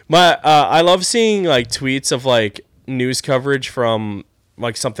 I love seeing like tweets of like news coverage from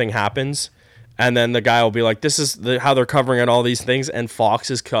like something happens, and then the guy will be like, this is how they're covering it, all these things, and Fox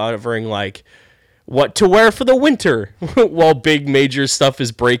is covering like what to wear for the winter while big major stuff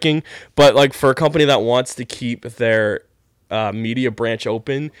is breaking. But like for a company that wants to keep their media branch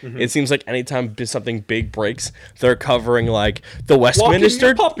open, it seems like anytime something big breaks, they're covering like the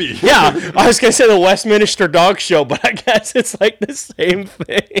Westminster puppy. Yeah, I was gonna say the Westminster dog show, but I guess it's like the same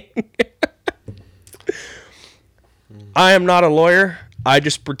thing. I am not a lawyer. I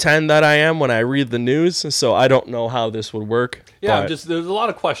just pretend that I am when I read the news, so I don't know how this would work. Yeah, there's a lot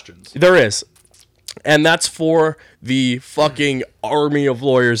of questions. There is. And that's for the fucking army of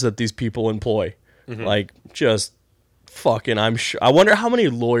lawyers that these people employ. Like, just fucking, I'm sure. I wonder how many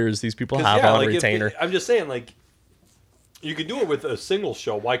lawyers these people have on retainer. I'm just saying, like, you could do it with a single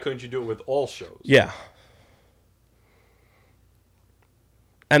show. Why couldn't you do it with all shows? Yeah.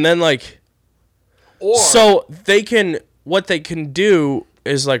 And then, like, so what they can do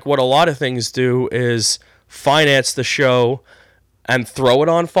is, like, what a lot of things do is finance the show and throw it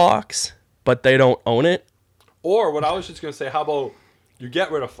on Fox, but they don't own it. Or what I was just going to say, how about you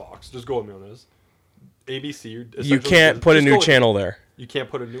get rid of Fox? Just go with me on this. ABC. You can't put a new channel there. You can't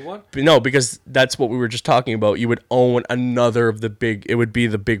put a new one? No, because that's what we were just talking about. You would own another of the big, it would be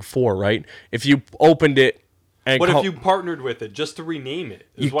the big four, right? If you opened it. What if you partnered with it just to rename it?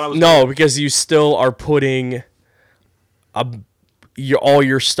 Because you still are putting all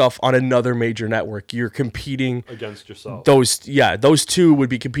your stuff on another major network. You're competing against yourself. Those two would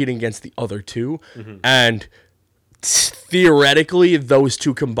be competing against the other two, and theoretically, those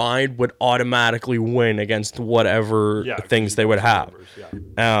two combined would automatically win against whatever things they would have.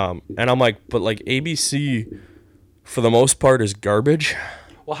 Numbers, and I'm like, but like ABC, for the most part, is garbage.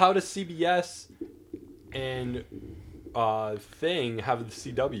 Well, how does CBS and Thing have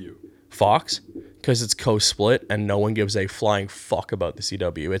the CW? Fox, because it's co-split and no one gives a flying fuck about the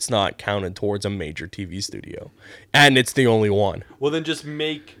CW. It's not counted towards a major TV studio, and it's the only one. Well, then just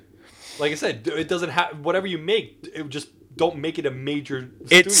make, like I said, it doesn't have whatever you make. It just don't make it a major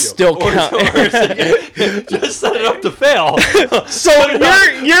studio. It's still counts. Just set it up to fail. So your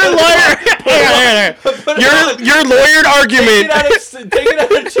lawyer, your lawyered argument. Take it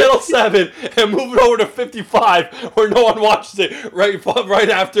out of Channel 7 and move it over to 55, where no one watches it right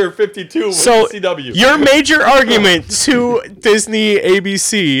after 52 with the CW. Your major argument to Disney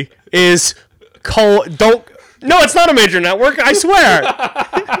ABC is no, it's not a major network, I swear.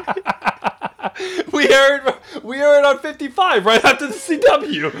 We air it on 55 right after the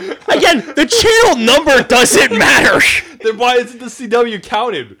CW. Again, the channel number doesn't matter. Then why isn't the CW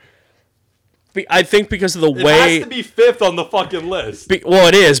counted? I think because of the It way... has to be 5th on the fucking list. Well,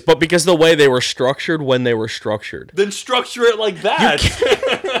 it is, but because of the way they were structured when they were structured. Then structure it like that.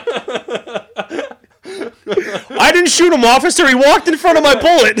 I didn't shoot him, officer. He walked in front of my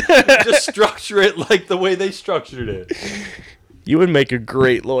bullet. Just structure it like the way they structured it. You would make a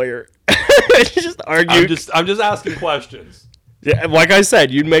great lawyer. Just argue. I'm just asking questions. Yeah, like I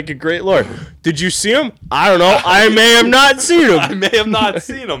said, you'd make a great lawyer. Did you see him? I don't know. I may have not seen him. I may have not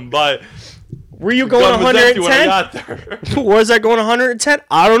seen him, but were you going 110? When I got there. Was I going 110?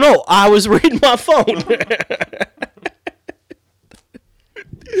 I don't know. I was reading my phone.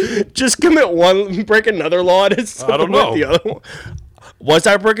 Just commit one, break another law, and it's I don't know. The other one. Was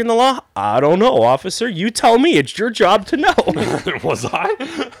I breaking the law? I don't know, officer. You tell me. It's your job to know. Was I?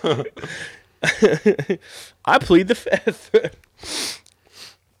 I plead the 5th.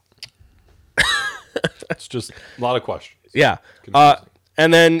 It's just a lot of questions. Yeah.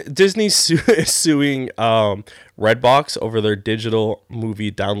 And then Disney's suing Redbox over their digital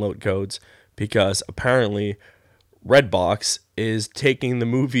movie download codes because apparently Redbox is taking the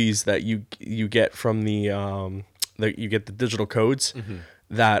movies that you get from the you get the digital codes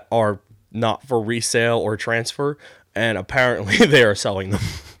that are not for resale or transfer, and apparently they are selling them.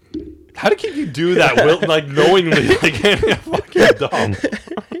 How can you do that, like knowingly? Like, fucking dumb.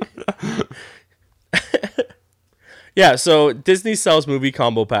 Yeah, so Disney sells movie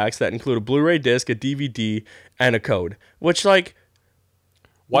combo packs that include a Blu-ray disc, a DVD, and a code. Which, like,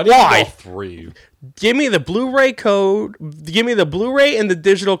 why? Do you go 3? Give me the Blu-ray code. Give me the Blu-ray and the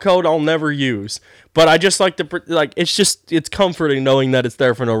digital code I'll never use. But I just like to, like, it's comforting knowing that it's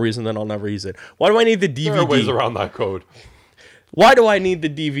there for no reason, then I'll never use it. Why do I need the DVD? There are ways around that code. Why do I need the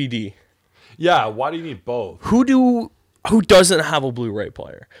DVD? Yeah, why do you need both? Who doesn't have a Blu-ray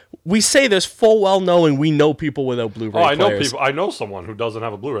player? We say this full well knowing we know people without Blu-ray players. Oh, I know people. I know someone who doesn't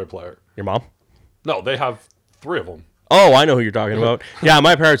have a Blu-ray player. Your mom? No, they have 3 of them. Oh, I know who you're talking about. Yeah,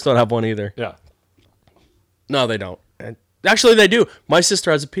 my parents don't have one either. Yeah. No, they don't. And actually, they do. My sister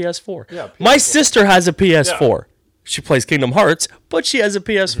has a PS4. Yeah, PS4. My sister has a PS4. Yeah. She plays Kingdom Hearts, but she has a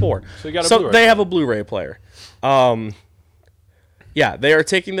PS4. So you got a so Blu-ray they player. have a Blu-ray player. Yeah, they are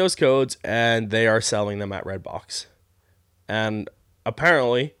taking those codes and they are selling them at Redbox. And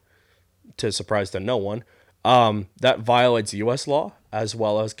apparently, to surprise to no one, that violates U.S. law as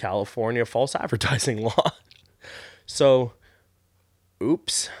well as California false advertising law. So,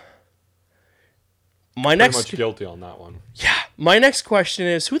 oops. Pretty much guilty on that one. Yeah. My next question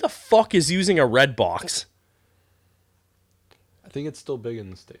is, who the fuck is using a Redbox? I think it's still big in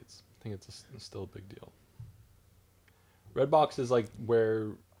the States. I think it's still a big deal. Redbox is like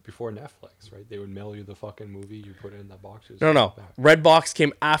where before Netflix, right? They would mail you the fucking movie, you put it in that box. No. Redbox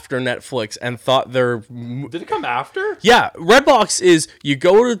came after Netflix and thought their... Did it come after? Yeah. Redbox is you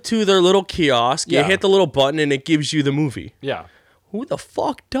go to their little kiosk, you hit the little button, and it gives you the movie. Yeah. Who the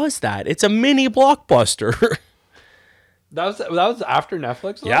fuck does that? It's a mini Blockbuster. That was after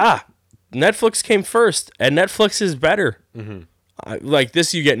Netflix? Though? Yeah. Netflix came first, and Netflix is better. Like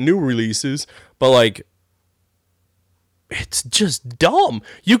this, you get new releases, but like... It's just dumb.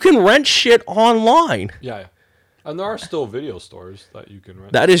 You can rent shit online. Yeah. And there are still video stores that you can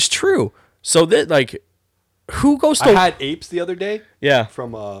rent. That is true. So that like, who goes to? I had Apes the other day. Yeah.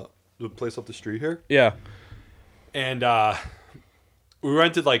 From the place up the street here. Yeah. And we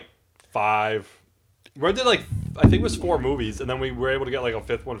rented like 5. We rented like I think it was 4 movies, and then we were able to get like a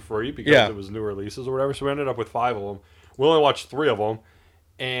 5th one free because it was new releases or whatever. So we ended up with 5 of them. We only watched 3 of them,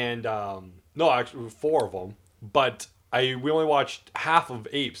 and no, actually 4 of them, but. We only watched half of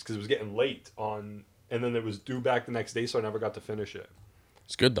Apes because it was getting late and then it was due back the next day, so I never got to finish it.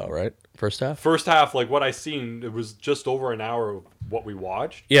 It's good though, right? First half? First half, like what I seen, it was just over an hour of what we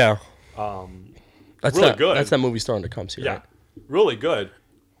watched. Yeah. That's really good. That's that movie starting to come soon, Yeah. right? Really good.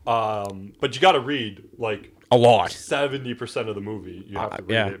 But you got to read, like... A lot. 70% of the movie. You have to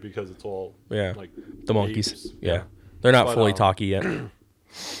read it because it's all, like... The monkeys. Apes. Yeah. They're not fully talky yet.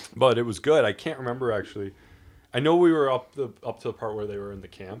 But it was good. I can't remember, actually... I know we were up to the part where they were in the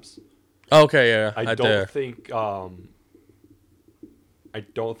camps. Okay, yeah. I don't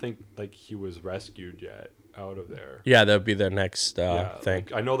think like he was rescued yet out of there. Yeah, that'd be their next thing.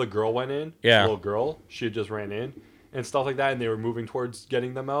 Like, I know the girl went in. Yeah. The little girl. She had just ran in and stuff like that, and they were moving towards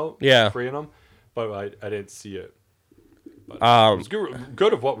getting them out. Yeah. Freeing them, but I didn't see it. But it was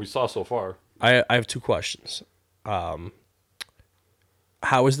good of what we saw so far. I have 2 questions. How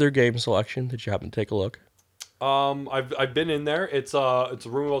is their game selection? Did you happen to take a look? I've been in there. It's a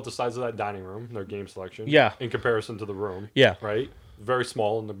room about the size of that dining room. Their game selection. Yeah. In comparison to the room. Yeah. Right. Very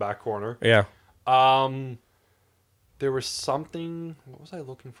small in the back corner. Yeah. There was something. What was I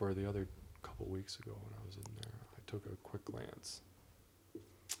looking for the other couple couple weeks ago when I was in there. I took a quick glance.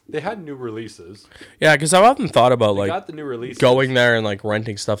 They had new releases. Yeah, because I've often thought about got the new releases. Going there and like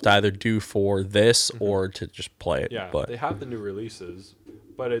renting stuff to either do for this or to just play it. Yeah, but they have the new releases,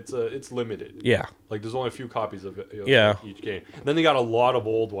 but it's limited. Yeah, like there's only a few copies of it. Each game. And then they got a lot of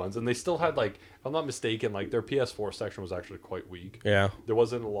old ones, and they still had like, if I'm not mistaken, like their PS4 section was actually quite weak. Yeah, there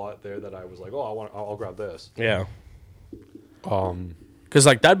wasn't a lot there that I was like, oh, I'll grab this. Yeah. Because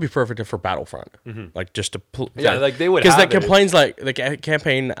like that'd be perfect for Battlefront, like just to like they would because have that complains like the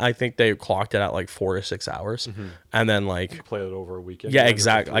campaign. I think they clocked it at like 4 to 6 hours, and then like play it over a weekend. Yeah,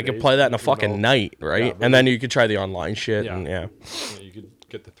 exactly. I could play that in a fucking night, right? Yeah, and then you could try the online shit. Yeah, and you could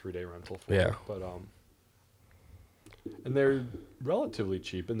get the 3-day rental for it. But and they're relatively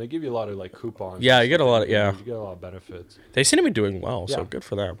cheap, and they give you a lot of like coupons. Yeah, you get a lot of you get a lot of benefits. They seem to be doing well, so good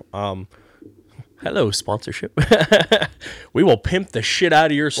for them. Hello, sponsorship. We will pimp the shit out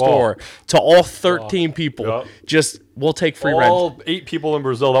of your store to all 13 people. Yep. Just, we'll take free rent. All 8 people in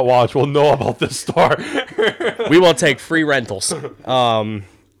Brazil that watch will know about this store. We will take free rentals.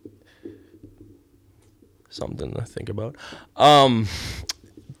 Something to think about.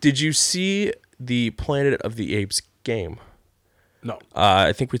 Did you see the Planet of the Apes game? No.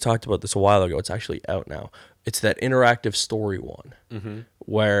 I think we talked about this a while ago. It's actually out now. It's that interactive story one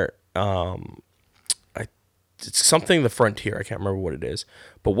where... it's something the Frontier. I can't remember what it is,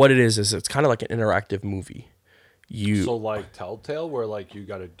 but what it is it's kind of like an interactive movie. So like Telltale, where like you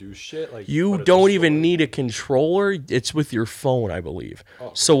got to do shit. Like you don't even need a controller. It's with your phone, I believe.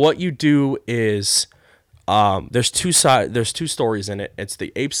 Oh. So what you do is, there's two stories in it. It's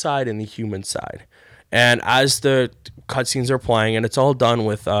the ape side and the human side, and as the cutscenes are playing, and it's all done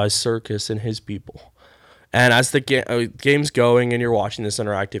with Circus and his people. And as the game's going and you're watching this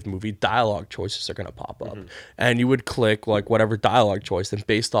interactive movie, dialogue choices are going to pop up. And you would click like whatever dialogue choice, and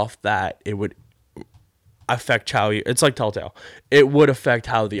based off that, it would affect how you... It's like Telltale. It would affect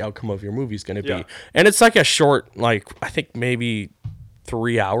how the outcome of your movie is going to be. And it's like a short, like, I think maybe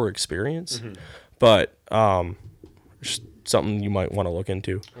 3-hour experience. But just something you might want to look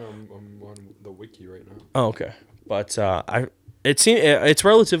into. I'm on the wiki right now. Oh, okay. But it's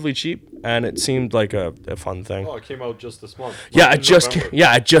relatively cheap, and it seemed like a fun thing. Oh, it came out just this month. Yeah, it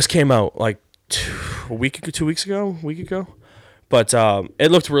just came out like 2 weeks ago. But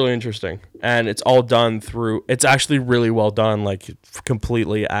it looked really interesting, and it's all done through. It's actually really well done, like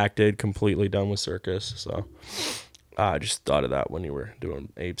completely acted, completely done with Circus. So I just thought of that when you were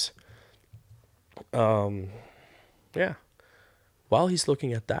doing apes. Yeah. While he's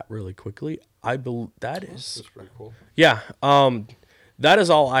looking at that really quickly, I believe that's pretty cool. Yeah. That is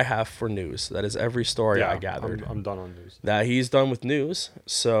all I have for news. That is every story I gathered. I'm done on news. That he's done with news.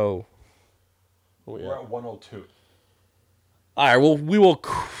 So we're at 102. All right. Well,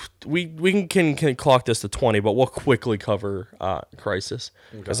 we can clock this to 20, but we'll quickly cover Crisis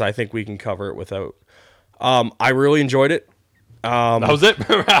because I think we can cover it without. I really enjoyed it. That was it.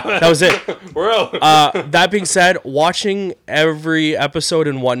 That was it. That being said, watching every episode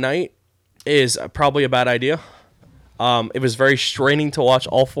in one night is probably a bad idea. It was very straining to watch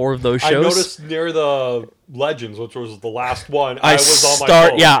all 4 of those shows. I noticed near the Legends, which was the last one, I was on my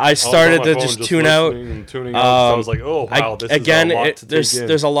phone. Yeah, I started to just tune out. Tuning out. So I was like, oh, wow, this is a lot to take in.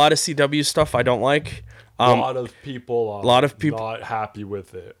 There's a lot of CW stuff I don't like. A lot of people not happy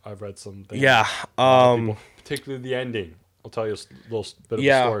with it. I've read some things. Yeah. Particularly the ending. I'll tell you a little bit of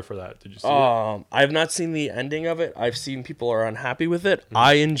a story for that. Did you see it? I have not seen the ending of it. I've seen people are unhappy with it.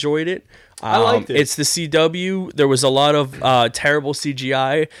 I enjoyed it. I liked it. It's the CW. There was a lot of terrible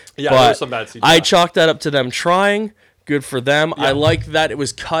CGI. Yeah, there was some bad CGI. I chalked that up to them trying. Good for them. Yeah. I like that it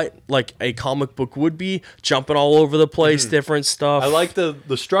was cut like a comic book would be, jumping all over the place, different stuff. I like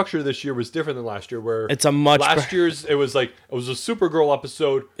the structure this year was different than last year, where it's a much last year's it was a Supergirl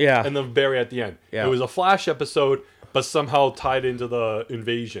episode, and then Barry at the end. Yeah. It was a Flash episode, but somehow tied into the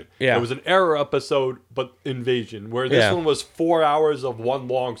invasion. Yeah. It was an Arrow episode, but invasion. Where this one was 4 hours of one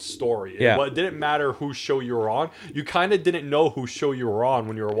long story. Yeah. It didn't matter whose show you were on. You kind of didn't know whose show you were on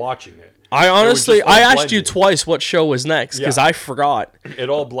when you were watching it. I asked you twice what show was next because I forgot. It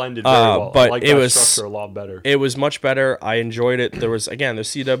all blended very well. But I like that structure a lot better. It was much better. I enjoyed it. There was, again, the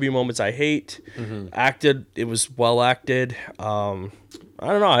CW moments I hate. It was well acted. I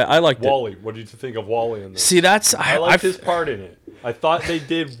don't know. I liked Wally. What did you think of Wally in this? See, I liked his part in it. I thought they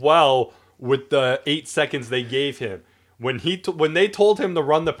did well with the 8 seconds they gave him. When they told him to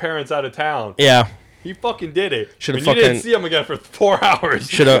run the parents out of town. Yeah. He fucking did it. You didn't see him again for 4 hours.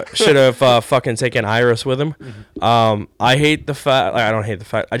 Should have fucking taken Iris with him. I hate the fact. I don't hate the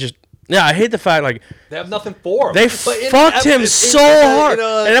fact. Yeah, I hate the fact like they have nothing for him. They fucked him so hard.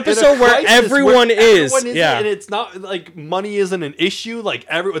 An episode where everyone is. Yeah, and it's not like money isn't an issue. Like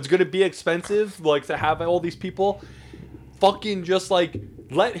it's going to be expensive. Like to have all these people, fucking just like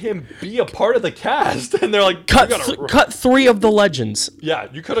let him be a part of the cast. And they're like, cut 3 of the legends. Yeah,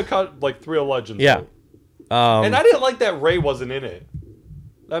 you could have cut like 3 of legends. Yeah, and I didn't like that Ray wasn't in it.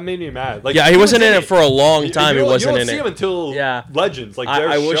 That made me mad. Like, yeah, he wasn't in it for a long time. He wasn't in it. You don't see him until Legends. Like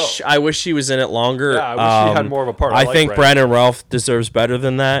I wish he was in it longer. Yeah, I wish he had more of a part. I think Brandon Routh deserves better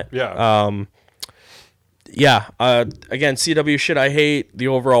than that. Yeah. Again, CW shit I hate. The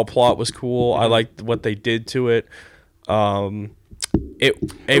overall plot was cool. I liked what they did to it. It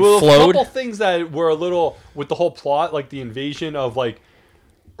flowed. A couple things that were a little with the whole plot, like the invasion of like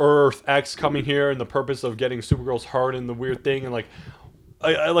Earth X coming here and the purpose of getting Supergirl's heart and the weird thing and like.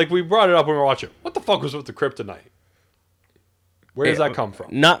 I like we brought it up when we were watching. What the fuck was with the kryptonite? Where does that come from?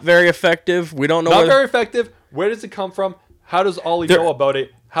 Not very effective. We don't know. Not very effective. Where does it come from? How does Ollie know about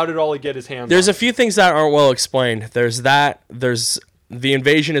it? How did Ollie get his hands on it? There's a few things that aren't well explained. There's that. There's the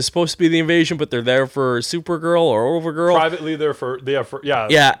invasion is supposed to be the invasion, but they're there for Supergirl or Overgirl. Privately, yeah.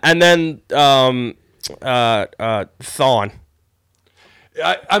 Yeah, and then Thawne.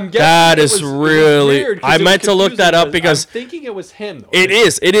 I'm guessing that is really. Weird I meant to look that up because I'm thinking it was him. Though. It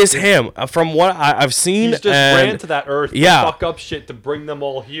is him. From what I've seen, he's just ran to that Earth to fuck up shit to bring them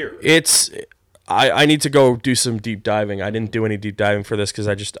all here. I need to go do some deep diving. I didn't do any deep diving for this because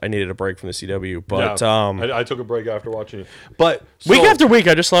I needed a break from the CW. But I took a break after watching it. But week after week,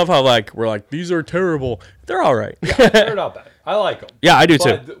 I just love how we're like these are terrible. They're all right. Yeah, they're not bad. I like them. Yeah, I do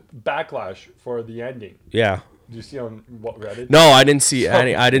too. Backlash for the ending. Yeah. Did you see on what Reddit? No, I didn't see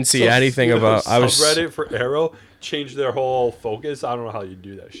any. I didn't see anything about. Subreddit for Arrow changed their whole focus. I don't know how you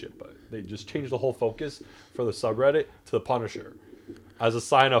do that shit, but they just changed the whole focus for the subreddit to the Punisher as a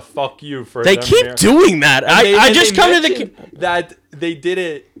sign of fuck you for. They keep doing that. I just come to the that they did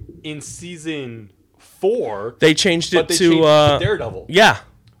it in season 4. They changed it to Daredevil. Yeah.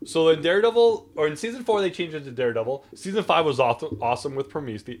 So in Daredevil, or in season 4, they changed it to Daredevil. Season 5 was awesome with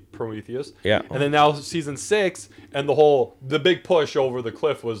Prometheus. Yeah. And then now season 6, and the big push over the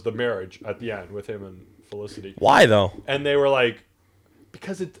cliff was the marriage at the end with him and Felicity. Why though? And they were like,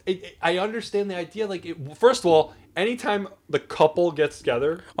 because I understand the idea. Like, first of all, anytime the couple gets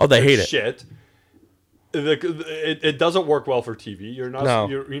together, they hate it. Shit. It doesn't work well for TV. You're not, no.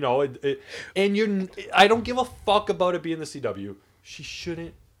 I don't give a fuck about it being the CW. She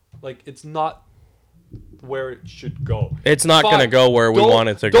shouldn't. Like, it's not where it should go. It's not going to go where we want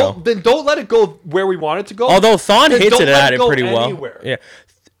it to go. Then don't let it go where we want it to go. Although Thawne hinted at it pretty well. Yeah.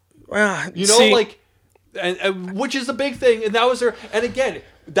 And which is a big thing. And that was her. And again,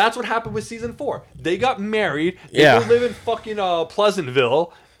 that's what happened with season 4. They got married. They live in fucking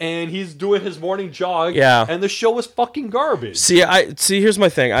Pleasantville. And he's doing his morning jog. Yeah. And the show was fucking garbage. See, here's my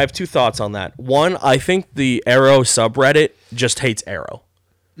thing. I have 2 thoughts on that. One, I think the Arrow subreddit just hates Arrow.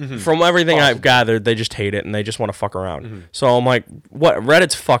 Mm-hmm. From everything I've gathered, they just hate it and they just want to fuck around. Mm-hmm. So I'm like, what?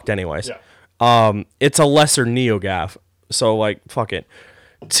 Reddit's fucked anyways. Yeah. It's a lesser NeoGAF. So like, fuck it.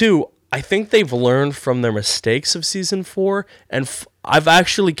 2, I think they've learned from their mistakes of season 4, and I've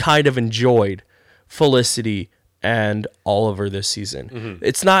actually kind of enjoyed Felicity and Oliver this season. Mm-hmm.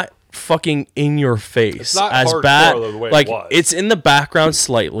 It's not fucking in your face as bad. Like it's in the background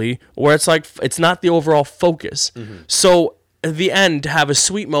slightly, where it's like it's not the overall focus. Mm-hmm. So at the end, to have a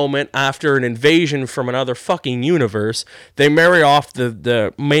sweet moment after an invasion from another fucking universe, they marry off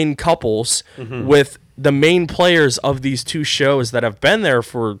the main couples with the main players of these 2 shows that have been there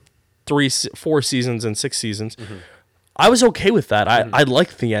for 4 seasons and 6 seasons. Mm-hmm. I was okay with that. I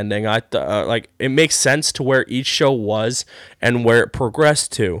liked the ending. Like it makes sense to where each show was and where it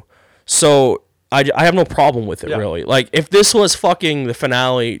progressed to. So I have no problem with it, really. Like, if this was fucking the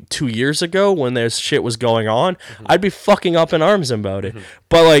finale 2 years ago when there's shit was going on, I'd be fucking up in arms about it.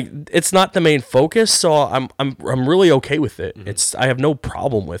 But like, it's not the main focus, so I'm really okay with it. I have no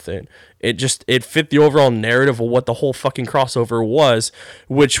problem with it. It fit the overall narrative of what the whole fucking crossover was,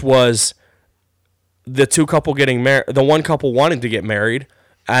 which was the 2 couple getting married, the 1 couple wanting to get married,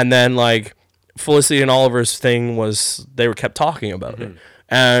 and then like Felicity and Oliver's thing was they were kept talking about it.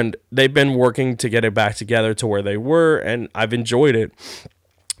 And they've been working to get it back together to where they were, and I've enjoyed it.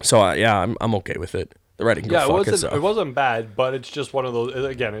 So I'm okay with it. The writing, it wasn't bad, but it's just one of those.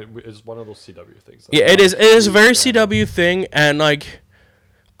 Again, it is one of those CW things. Yeah, it is. It is a very CW thing, and like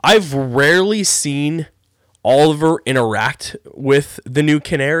I've rarely seen Oliver interact with the new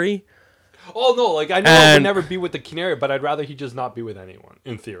Canary. Oh no, like I know I would never be with the Canary, but I'd rather he just not be with anyone.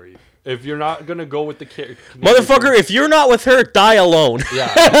 In theory, if you're not gonna go with the Canary, motherfucker, if you're not with her, die alone.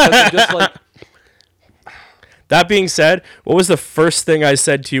 Yeah, because just like. That being said, what was the first thing I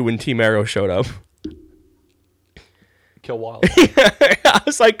said to you when Team Arrow showed up? Kill Wild. I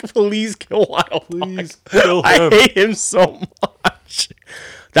was like, please kill Wild. Please kill him. I hate him so much.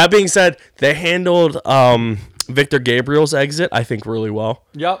 That being said, they handled Victor Gabriel's exit, I think, really well.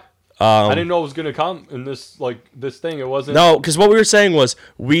 Yep. I didn't know it was gonna come in this thing. It wasn't. No, because what we were saying was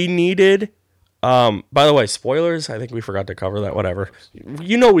we needed. By the way, spoilers. I think we forgot to cover that. Whatever.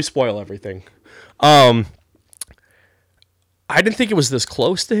 You know we spoil everything. I didn't think it was this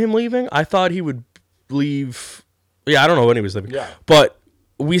close to him leaving. I thought he would leave. Yeah, I don't know when he was leaving. Yeah. But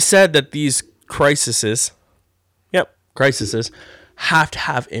we said that these crises, have to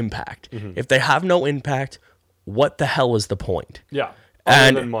have impact. Mm-hmm. If they have no impact, what the hell is the point? Yeah.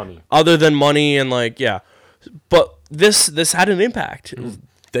 Other than money. Other than money and yeah. But this had an impact. Mm-hmm.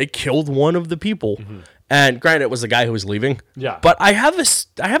 They killed one of the people. Mm-hmm. And granted, it was the guy who was leaving. Yeah. But I have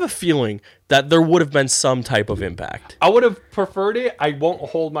a feeling that there would have been some type of impact. I would have preferred it. I won't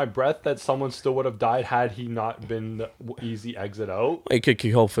hold my breath that someone still would have died had he not been the easy exit out. He could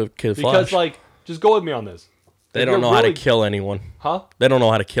kill Flash. Because, just go with me on this. They don't know how to kill anyone. Huh? They don't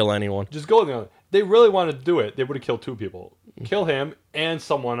know how to kill anyone. Just go with me on it. They really wanted to do it. They would have killed two people. Kill him and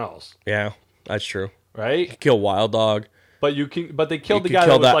someone else. Yeah, that's true. Right? Kill Wild Dog. But they killed the guy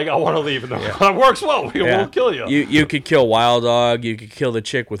that was like, I want to leave. And that works well. We'll kill you. You could kill Wild Dog. You could kill the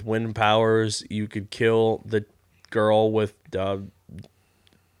chick with wind powers. You could kill the girl with the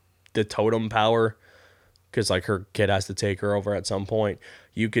totem power. Because her kid has to take her over at some point.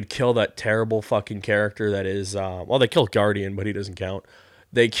 You could kill that terrible fucking character that is... they killed Guardian, but he doesn't count.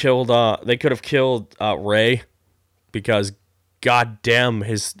 They could have killed Ray. Because goddamn,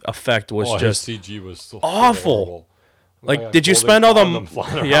 his effect was just... His CG was so awful. Like, did you spend all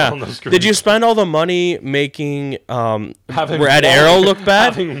Did you spend all the money making Red Arrow look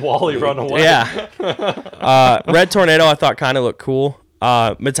bad? Having Wally run away. Yeah. Red Tornado I thought kind of looked cool.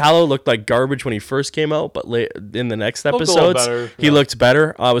 Metallo looked like garbage when he first came out, but in the next episodes he looked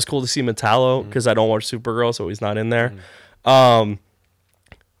better. It was cool to see Metallo because I don't watch Supergirl, so he's not in there. Anytime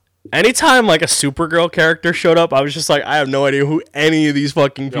a Supergirl character showed up, I was just like, I have no idea who any of these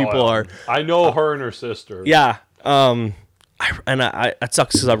fucking people are. I know her and her sister. Yeah. It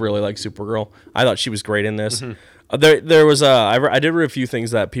sucks because I really like Supergirl. I thought she was great in this. Mm-hmm. There was I did read a few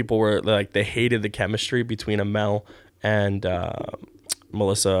things that people were like they hated the chemistry between Amel and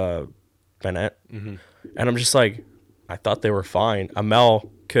Melissa Bennett, and I'm just like, I thought they were fine.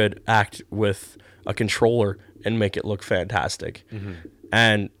 Amel could act with a controller and make it look fantastic,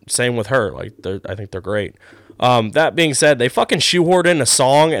 and same with her. I think they're great. That being said, they fucking shoehorned in a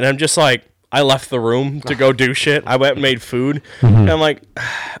song, and I'm just like. I left the room to go do shit. I went and made food. And I'm like,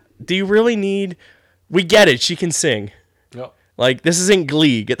 do you really need... We get it. She can sing. Yep. This isn't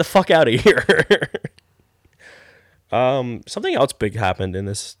Glee. Get the fuck out of here. Something else big happened in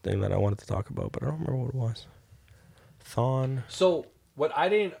this thing that I wanted to talk about, but I don't remember what it was. Thawne. So, what I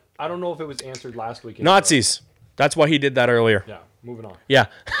don't know if it was answered last week. Nazis. That's why he did that earlier. Yeah, moving on. Yeah.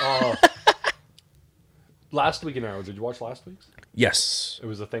 Last week in Arrow, did you watch last week's? Yes. It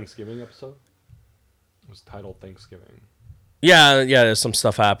was a Thanksgiving episode. It was titled Thanksgiving. Yeah. Some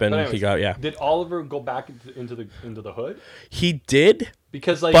stuff happened. Anyways, Did Oliver go back into the hood? He did.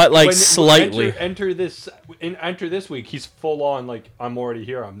 Because but slightly. Enter this week. He's full on I'm already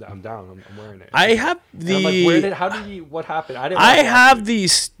here. I'm down. I'm wearing it. I have what happened? I have the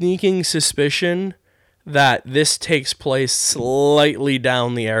sneaking suspicion that this takes place slightly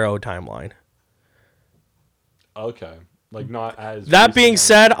down the Arrow timeline. Okay. Not as... That being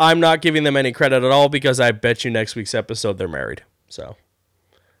said, I'm not giving them any credit at all because I bet you next week's episode they're married. So,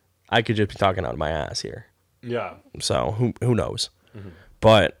 I could just be talking out of my ass here. Yeah. So, who knows? Mm-hmm.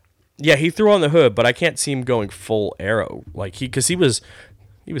 But, yeah, he threw on the hood, but I can't see him going full Arrow. Because he was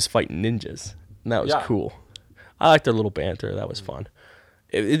fighting ninjas. And that was cool. I liked their little banter. That was fun.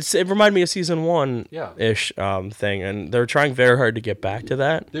 It reminded me of season 1-ish thing. And they're trying very hard to get back to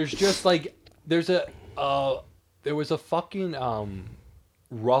that. There's just, there was a fucking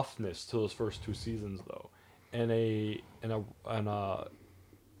roughness to those first two seasons, though, and a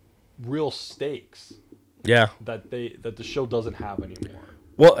real stakes. Yeah. That the show doesn't have anymore.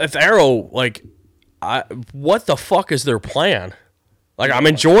 Well, if Arrow, what the fuck is their plan? I'm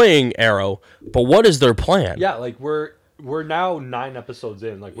enjoying Arrow, but what is their plan? Yeah, we're now 9 episodes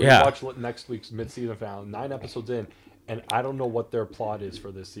in. We watch next week's mid-season finale, 9 episodes in, and I don't know what their plot is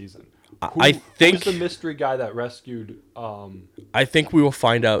for this season. I think who's the mystery guy that rescued I think we will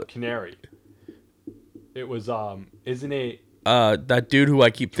find out. Canary. It was isn't it? That dude who I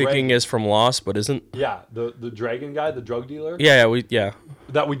keep thinking is from Lost, but isn't. Yeah, the dragon guy, the drug dealer. Yeah.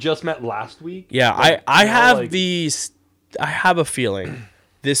 That we just met last week. Yeah, I have these. I have a feeling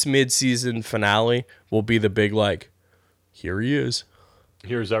this mid-season finale will be the big like. Here he is.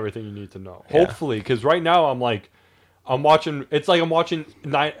 Here's everything you need to know. Yeah. Hopefully, because right now I'm watching. It's like I'm watching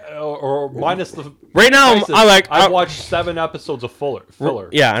 9 or minus the. Right now I've watched 7 episodes of filler.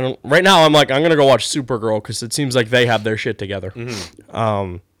 Yeah, and right now I'm gonna go watch Supergirl because it seems like they have their shit together.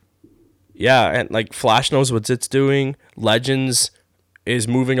 Mm-hmm. Yeah, and like Flash knows what it's doing. Legends is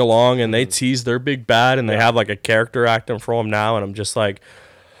moving along, and they tease their big bad, and they have like a character acting for them now, and I'm just like.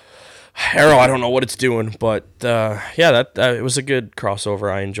 Arrow, I don't know what it's doing, but that it was a good crossover.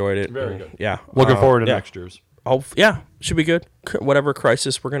 I enjoyed it. Very good. Yeah, looking forward to next year's. Oh yeah, should be good. Whatever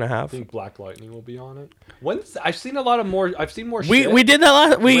crisis we're gonna have. I think Black Lightning will be on it. I've seen more. We did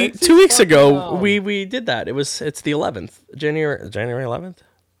that 2 weeks ago. We did that. It's the 11th, January 11th.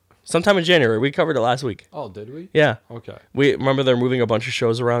 Sometime in January. We covered it last week. Oh, did we? Yeah. Okay. We remember they're moving a bunch of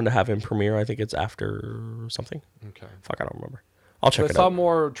shows around to have him premiere. I think it's after something. Okay. Fuck, I don't remember. I'll check it out. I saw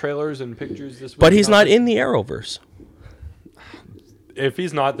more trailers and pictures this week. But he's not in the Arrowverse. If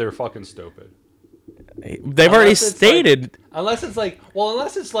he's not, they're fucking stupid. They've already stated. Unless it's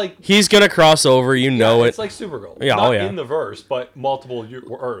like he's gonna cross over. Know it. It's like Supergirl. Yeah, not in the verse, but multiple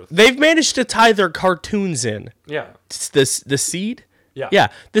Earths. They've managed to tie their cartoons in. Yeah. It's the Seed. Yeah. Yeah,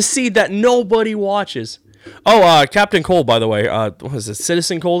 the Seed that nobody watches. Oh, Captain Cold, by the way. What was it?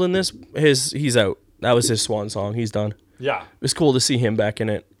 Citizen Cold in this? He's out. That was his swan song. He's done. Yeah. It was cool to see him back in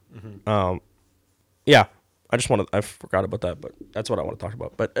it. Mm-hmm. Yeah. I forgot about that, but that's what I want to talk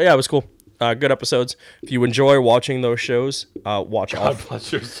about. But yeah, it was cool. Good episodes. If you enjoy watching those shows, watch all. God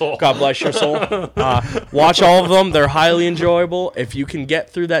bless your soul. God bless your soul. Watch all of them. They're highly enjoyable. If you can get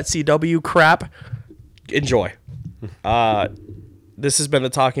through that CW crap, enjoy. This has been the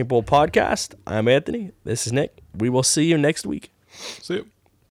Talking Bull podcast. I'm Anthony. This is Nick. We will see you next week. See you.